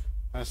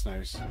 That's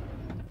nice.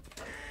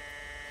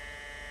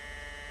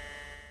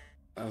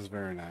 That was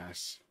very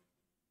nice.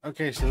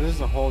 Okay, so this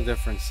is a whole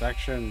different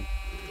section.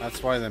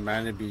 That's why the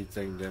mana bead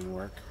thing didn't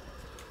work.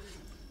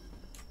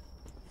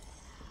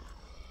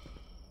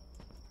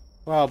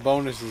 Well,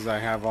 bonus is I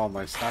have all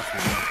my stuff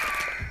now.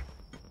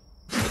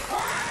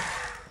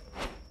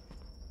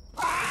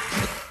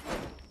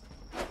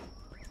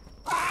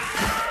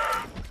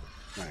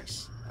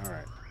 Nice.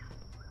 Alright.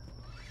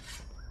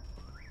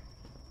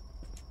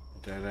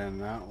 Dead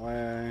end that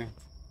way.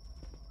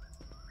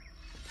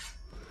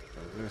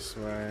 Go this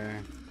way.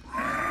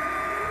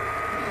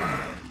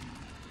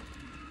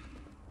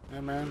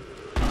 Yeah, man.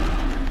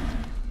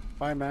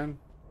 Bye, man.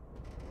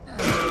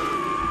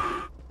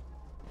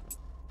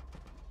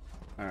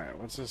 Alright,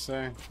 what's this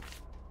say?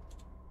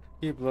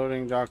 Keep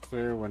loading dock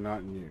clear when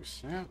not in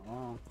use. Yeah,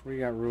 well, we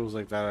got rules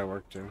like that I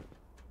work to.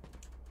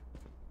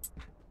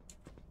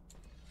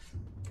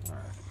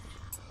 Alright.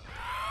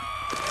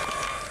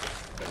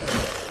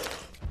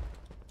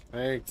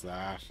 Take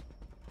that.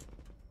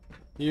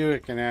 You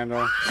can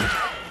handle.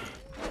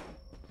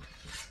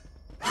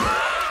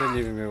 Shouldn't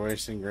even be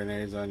wasting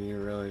grenades on you,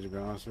 really, to be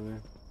honest with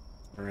you.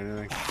 Or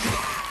anything.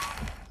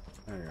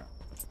 There you go.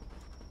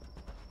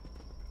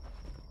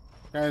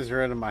 Guys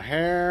are out of my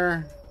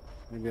hair.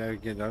 Maybe I can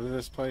get out of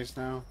this place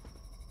now.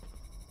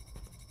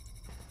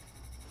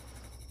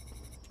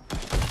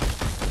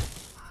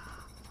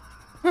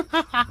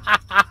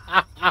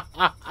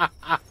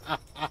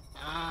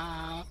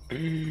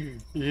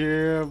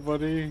 Yeah,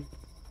 buddy.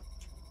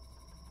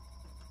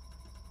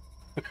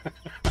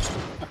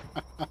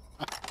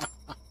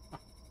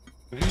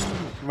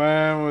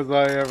 Man, was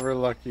I ever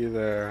lucky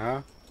there,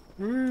 huh?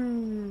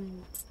 Woo.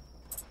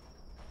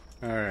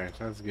 Alright,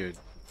 that's good.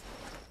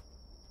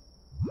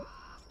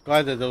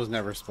 Glad that those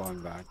never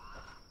spawn back.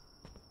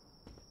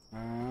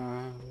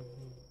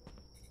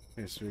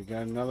 Okay, so we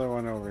got another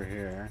one over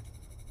here.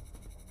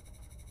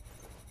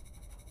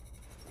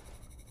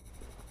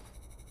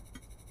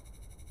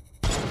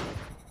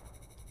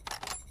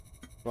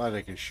 Glad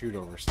I can shoot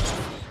over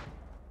stuff.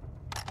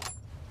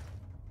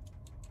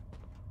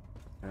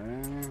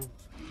 Okay.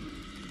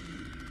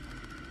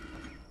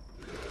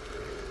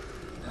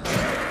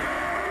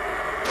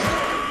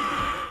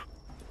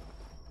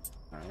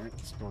 Alright,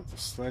 let's go with the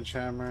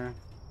sledgehammer.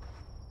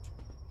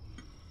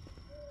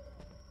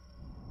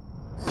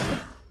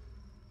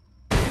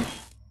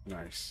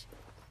 Nice.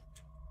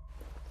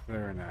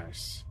 Very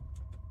nice.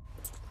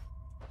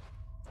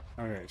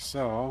 Okay,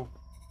 so...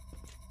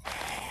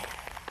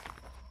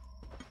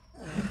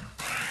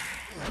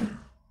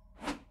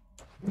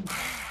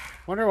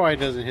 wonder why it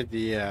doesn't hit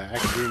the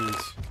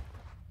X-Demons.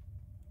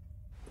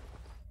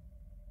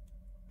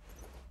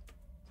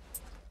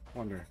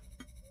 Wonder.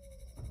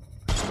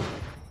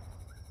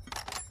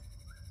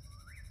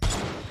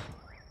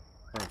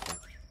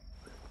 Perfect.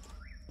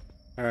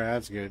 Alright,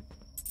 that's good.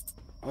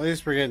 At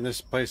least we're getting this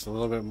place a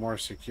little bit more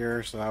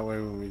secure, so that way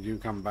when we do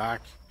come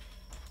back,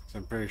 so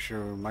I'm pretty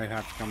sure we might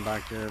have to come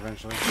back here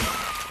eventually.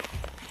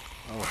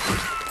 Oh.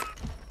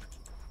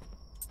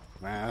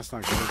 Man, that's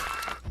not good.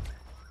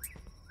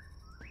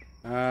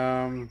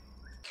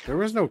 There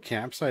was no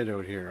campsite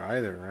out here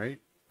either, right?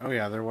 Oh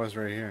yeah, there was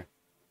right here.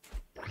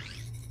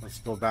 Let's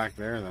go back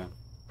there then.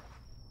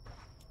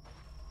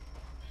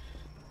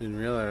 Didn't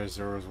realize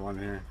there was one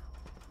here.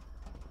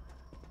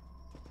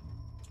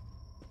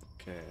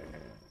 Okay.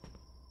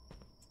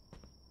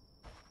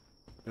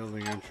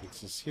 Building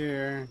entrances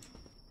here.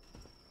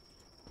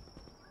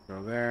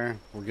 Go there.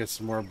 We'll get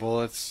some more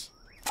bullets.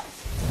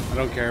 I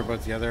don't care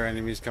about the other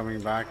enemies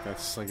coming back.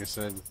 That's, like I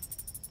said,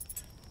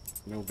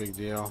 no big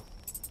deal.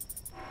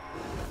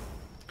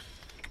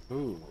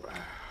 Ooh.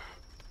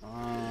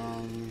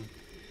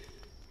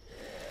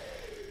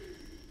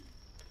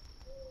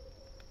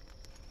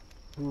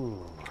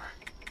 Ooh.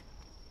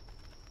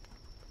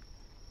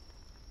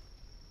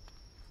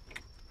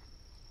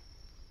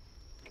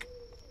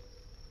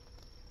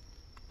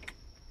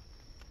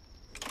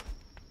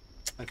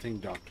 I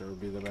think Doctor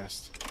would be the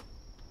best.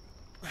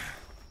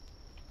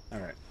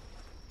 Alright.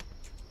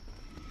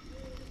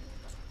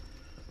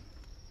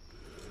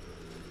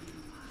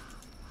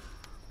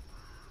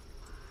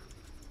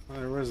 Well,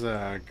 there was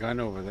a gun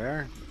over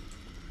there.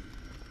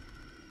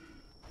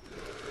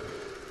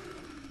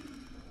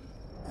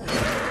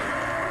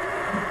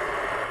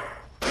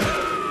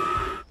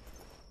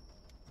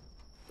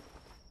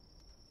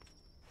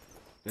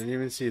 Didn't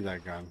even see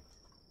that gun.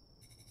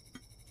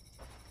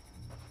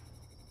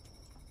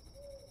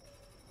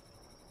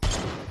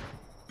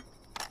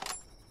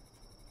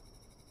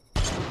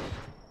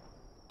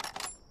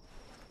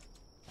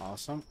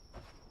 Awesome.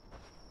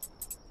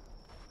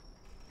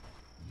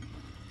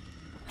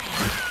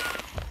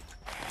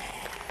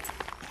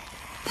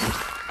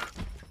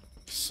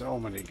 So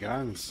many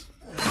guns.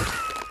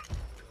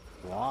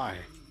 Why?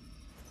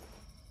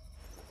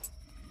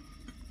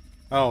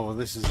 Oh, well,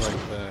 this is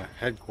like the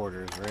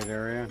headquarters, right,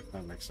 area?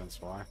 That makes sense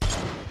why.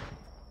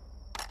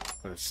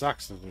 But it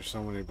sucks that there's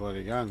so many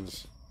bloody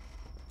guns.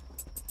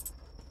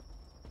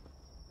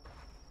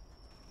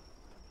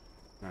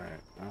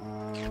 Alright,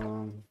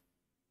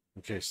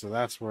 okay, so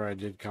that's where I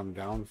did come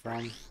down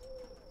from.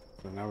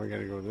 So now we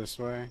gotta go this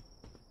way.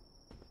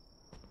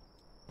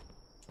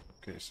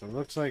 Okay, so it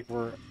looks like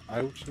we're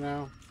out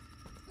now.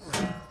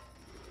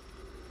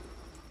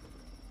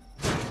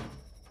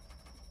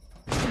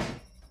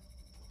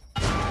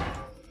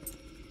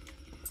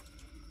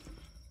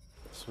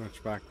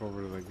 Switch back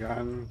over to the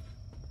gun.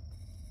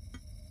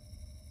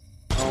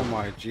 Oh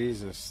my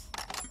Jesus.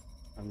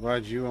 I'm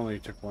glad you only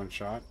took one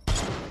shot.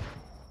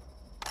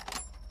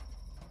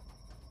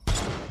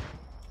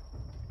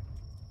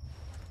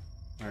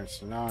 Alright,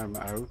 so now I'm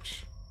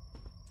out.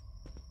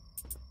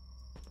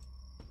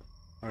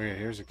 Okay,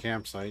 here's a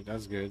campsite.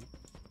 That's good.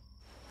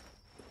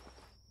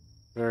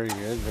 Very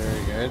good,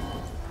 very good.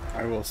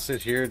 I will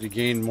sit here to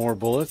gain more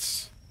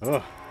bullets.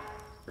 Ugh,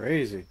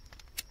 crazy.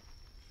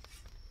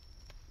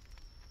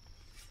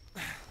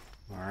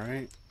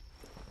 Alright.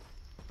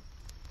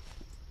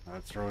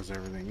 That throws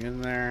everything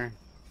in there.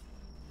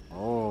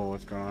 Oh,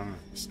 what's going on?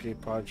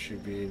 Escape pod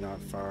should be not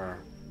far.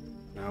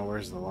 Now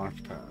where's the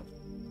launch pad?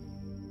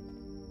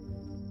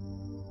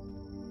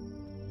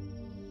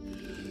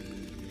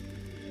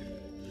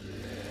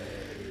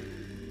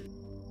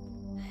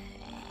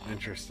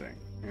 Interesting,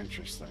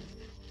 interesting.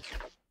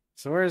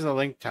 So where's the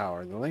link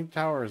tower? The link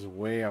tower is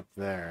way up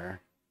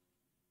there.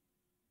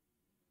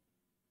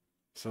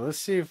 So let's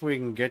see if we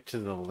can get to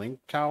the link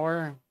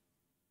tower.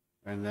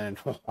 And then,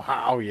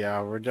 wow,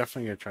 yeah, we're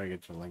definitely going to try to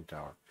get to the link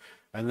tower.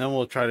 And then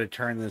we'll try to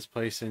turn this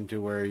place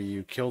into where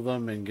you kill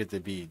them and get the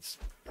beads.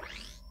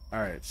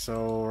 Alright,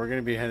 so we're going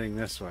to be heading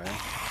this way.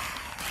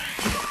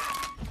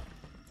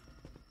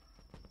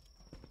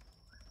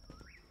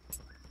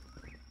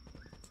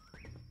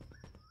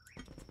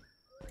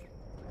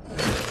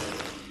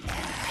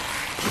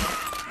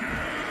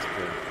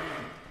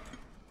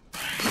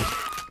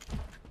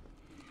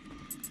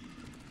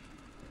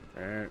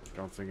 Okay,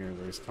 don't think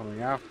anybody's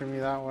coming after me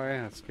that way.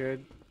 That's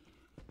good.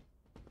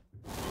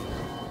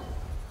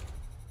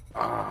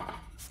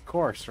 Ah, of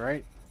course,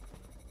 right?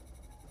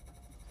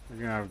 We're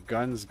gonna have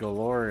guns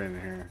galore in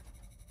here.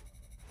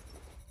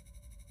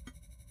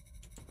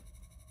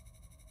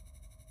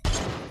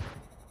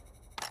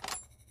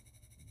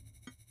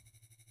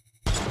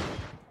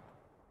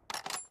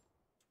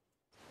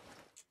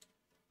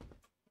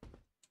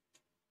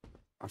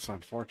 That's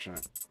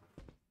unfortunate.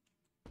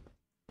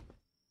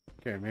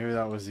 Okay, maybe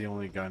that was the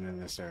only gun in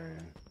this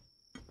area.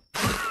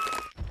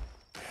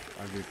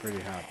 I'd be pretty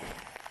happy.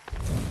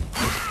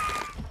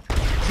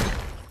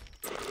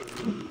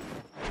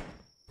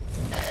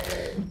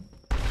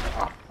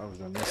 Ah, that was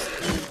a miss.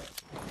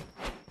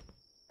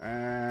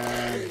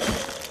 And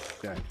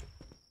dead.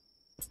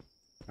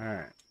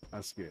 Alright,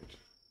 that's good.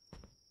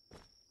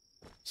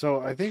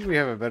 So I think we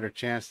have a better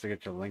chance to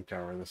get to the link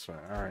tower this way.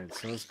 Alright,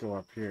 so let's go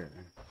up here.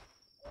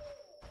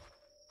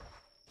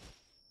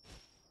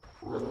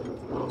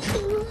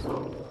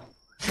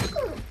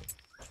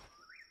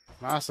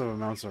 Massive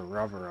amounts of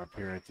rubber up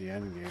here at the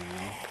end game, you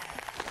know?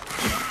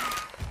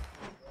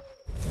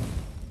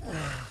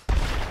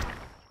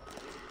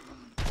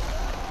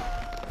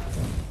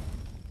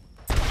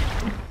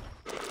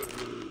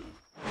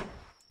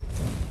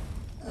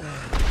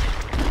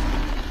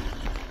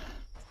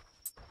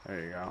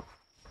 There you go.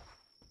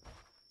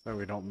 So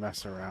we don't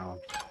mess around.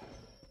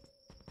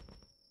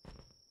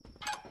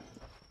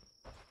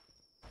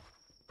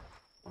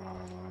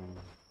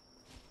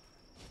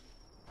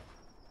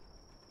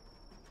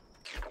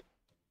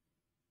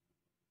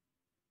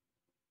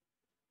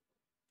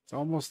 It's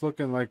almost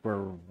looking like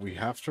we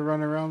have to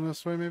run around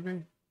this way,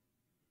 maybe?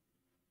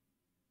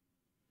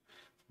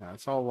 Yeah,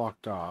 it's all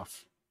locked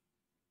off.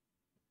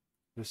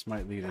 This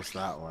might lead us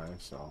that way,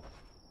 so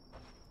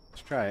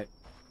let's try it.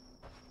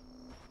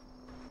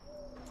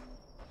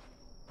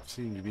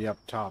 Seem to be up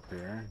top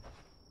here.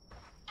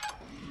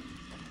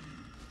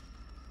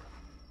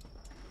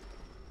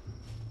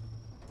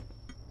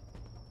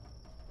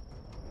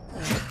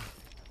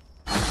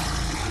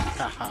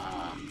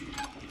 Haha.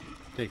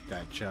 Take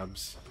that,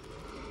 Chubs.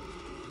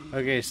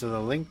 Okay, so the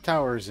link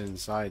tower's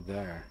inside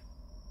there.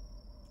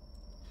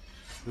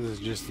 This is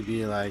just to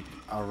be like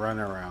a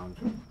runaround.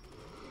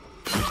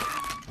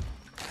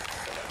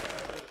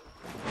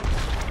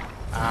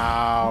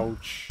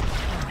 Ouch.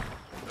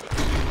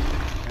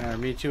 Yeah,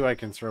 me too, I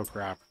can throw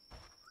crap.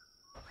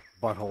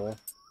 Butthole.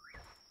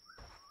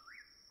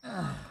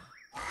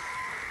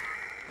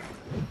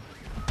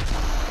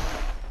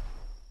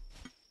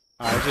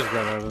 I just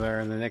got over there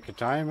in the nick of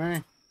time,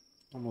 eh?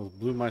 Almost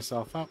blew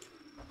myself up.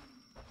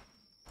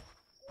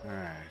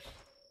 Alright.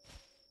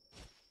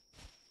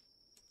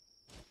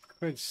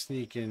 Could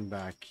sneak in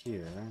back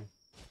here.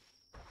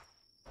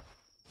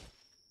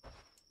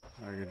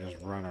 I could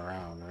just run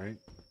around, right?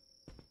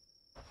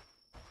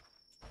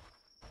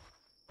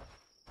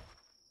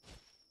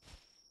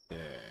 Yeah,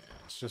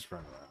 let's just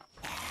run around.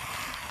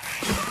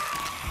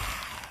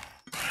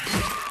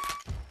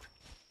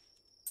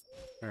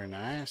 Very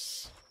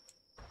nice.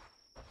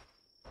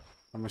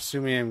 I'm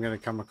assuming I'm going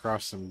to come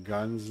across some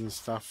guns and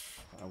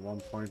stuff at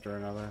one point or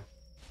another.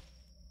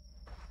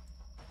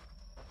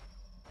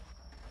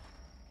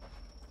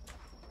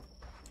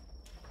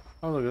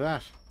 Oh, look at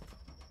that.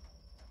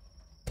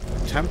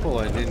 A temple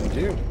I didn't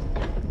do.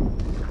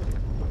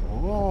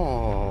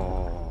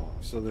 Oh,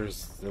 so there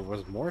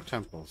was more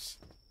temples.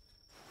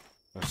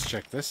 Let's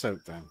check this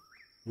out then.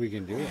 We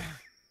can do it.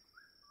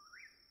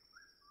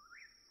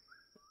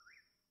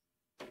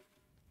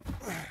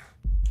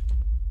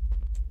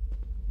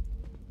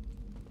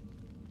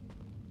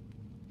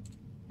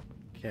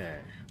 Okay.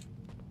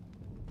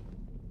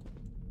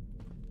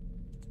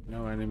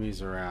 No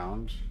enemies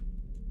around.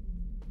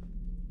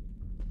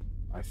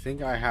 I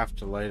think I have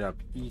to light up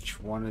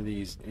each one of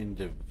these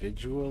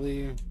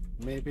individually,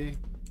 maybe.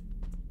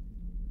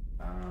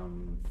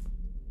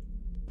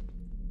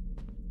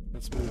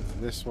 Let's move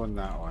this one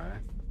that way.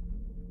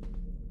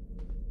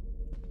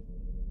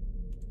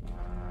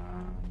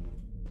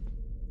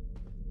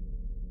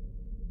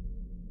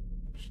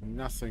 There's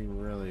nothing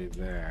really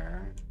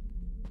there.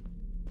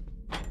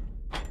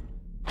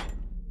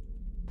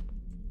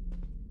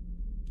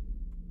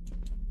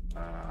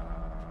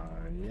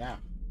 Yeah.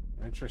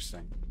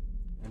 Interesting.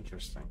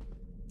 Interesting.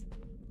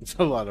 It's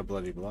a lot of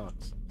bloody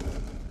blocks.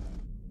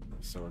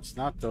 So it's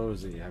not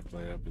those that you have to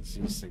light up, it's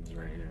these things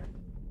right here.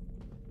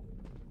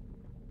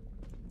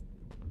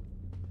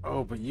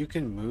 Oh, but you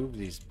can move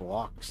these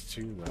blocks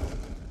too, though.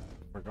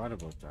 Forgot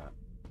about that.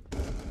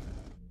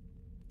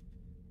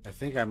 I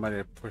think I might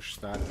have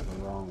pushed that the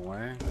wrong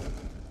way.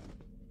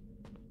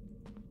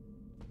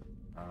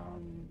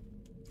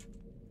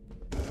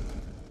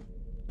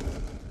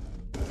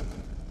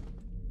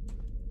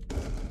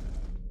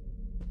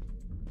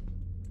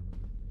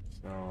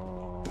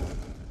 So...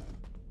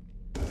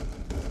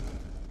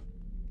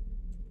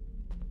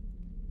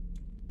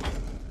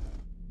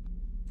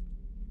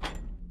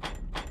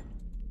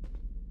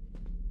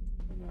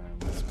 and then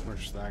let's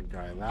push that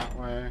guy that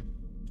way.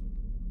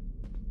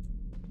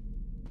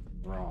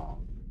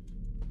 wrong.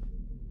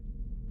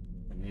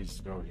 It needs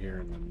to go here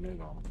in the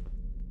middle.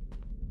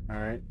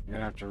 Alright, you're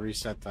gonna have to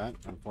reset that,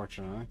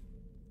 unfortunately.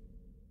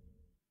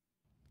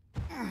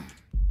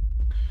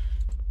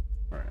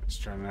 Alright, let's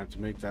try not to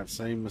make that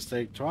same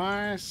mistake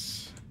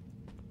twice.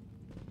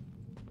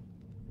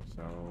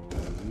 So,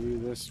 you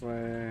this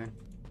way.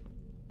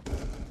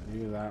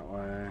 You that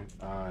way.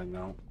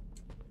 No.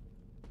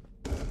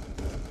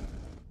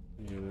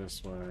 You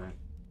this way.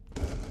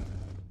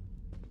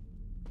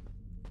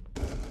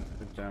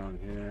 Put down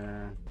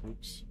here.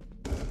 Oops.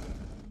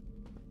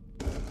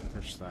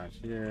 Push that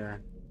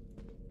here.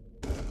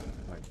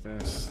 Like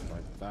this,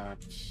 like that,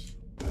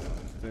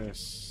 like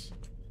this.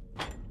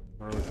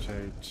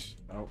 Rotate.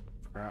 Oh,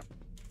 crap.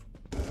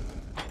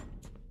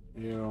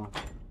 You.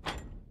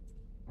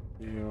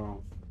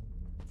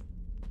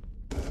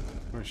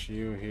 Push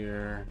you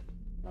here.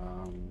 I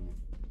don't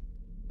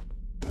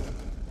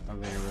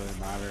think it really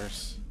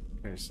matters.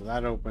 Okay, so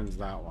that opens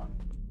that one.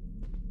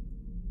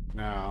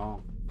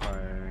 Now, if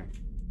I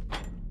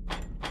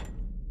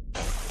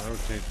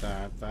rotate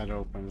that, that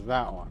opens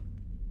that one.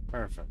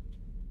 Perfect.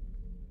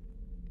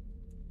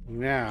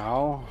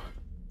 Now.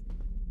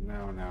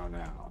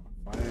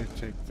 If I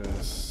take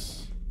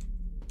this,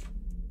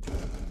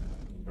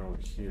 go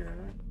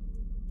here,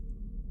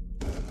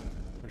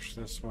 push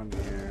this one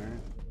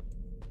here,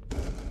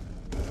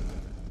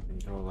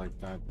 and go like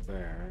that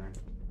there.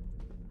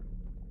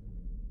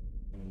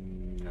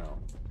 No.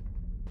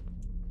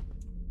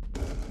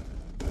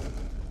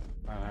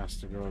 That has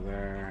to go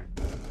there.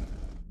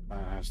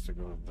 That has to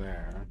go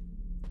there.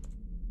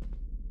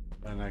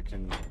 Then I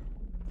can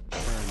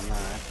turn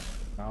that.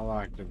 I'll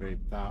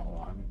activate that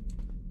one.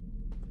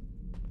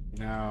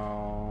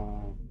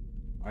 Now,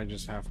 I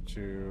just have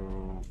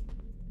to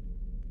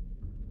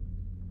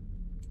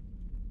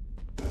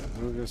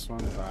move this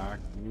one back,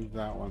 move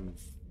that one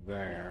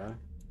there.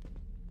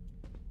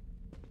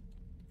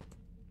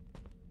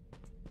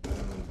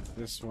 Move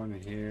this one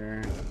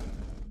here,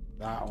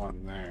 that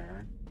one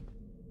there.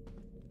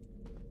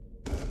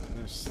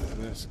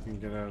 This can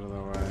get out of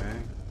the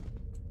way.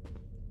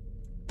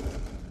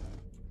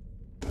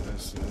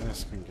 This and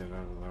this can get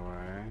out of the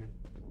way.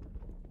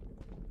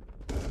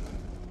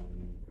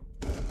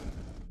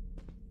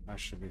 That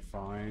should be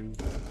fine.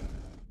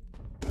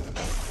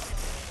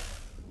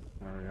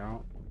 There we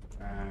go.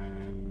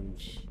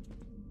 And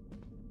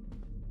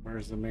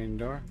where's the main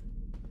door?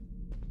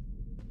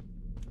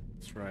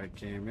 That's where I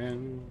came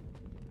in.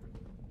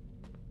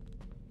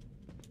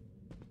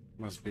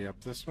 Must be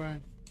up this way.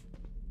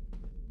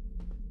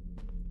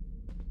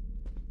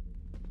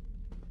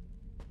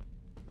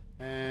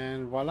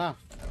 And voila.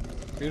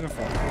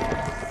 Beautiful.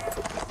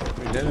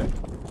 We did it.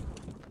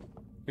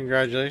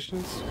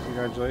 Congratulations.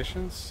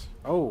 Congratulations.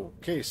 Oh,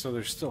 okay, so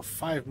there's still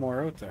 5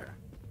 more out there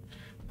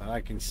that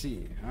I can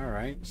see.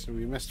 Alright, so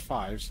we missed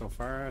 5 so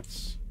far.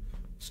 It's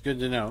good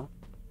to know.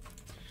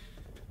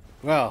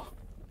 Well,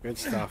 good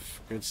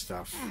stuff. Good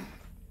stuff.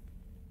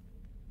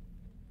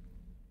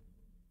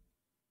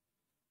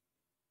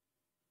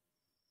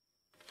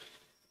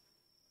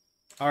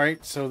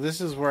 Alright, so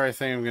this is where I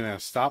think I'm going to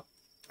stop.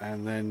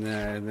 And then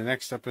in the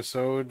next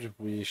episode,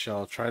 we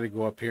shall try to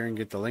go up here and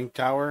get the link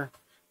tower.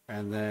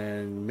 And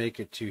then make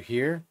it to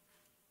here.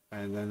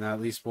 And then at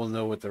least we'll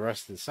know what the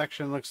rest of the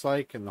section looks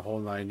like and the whole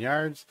 9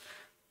 yards.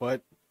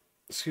 But,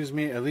 excuse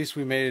me, at least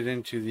we made it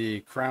into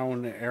the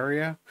crown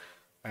area.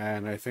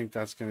 And I think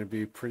that's going to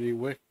be pretty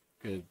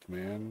wicked,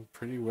 man.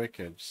 Pretty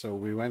wicked. So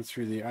we went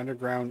through the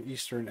underground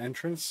eastern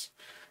entrance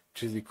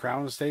to the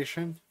crown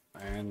station.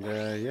 And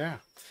yeah.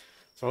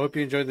 So I hope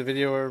you enjoyed the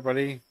video,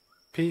 everybody.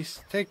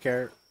 Peace, take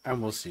care,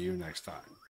 and we'll see you next time.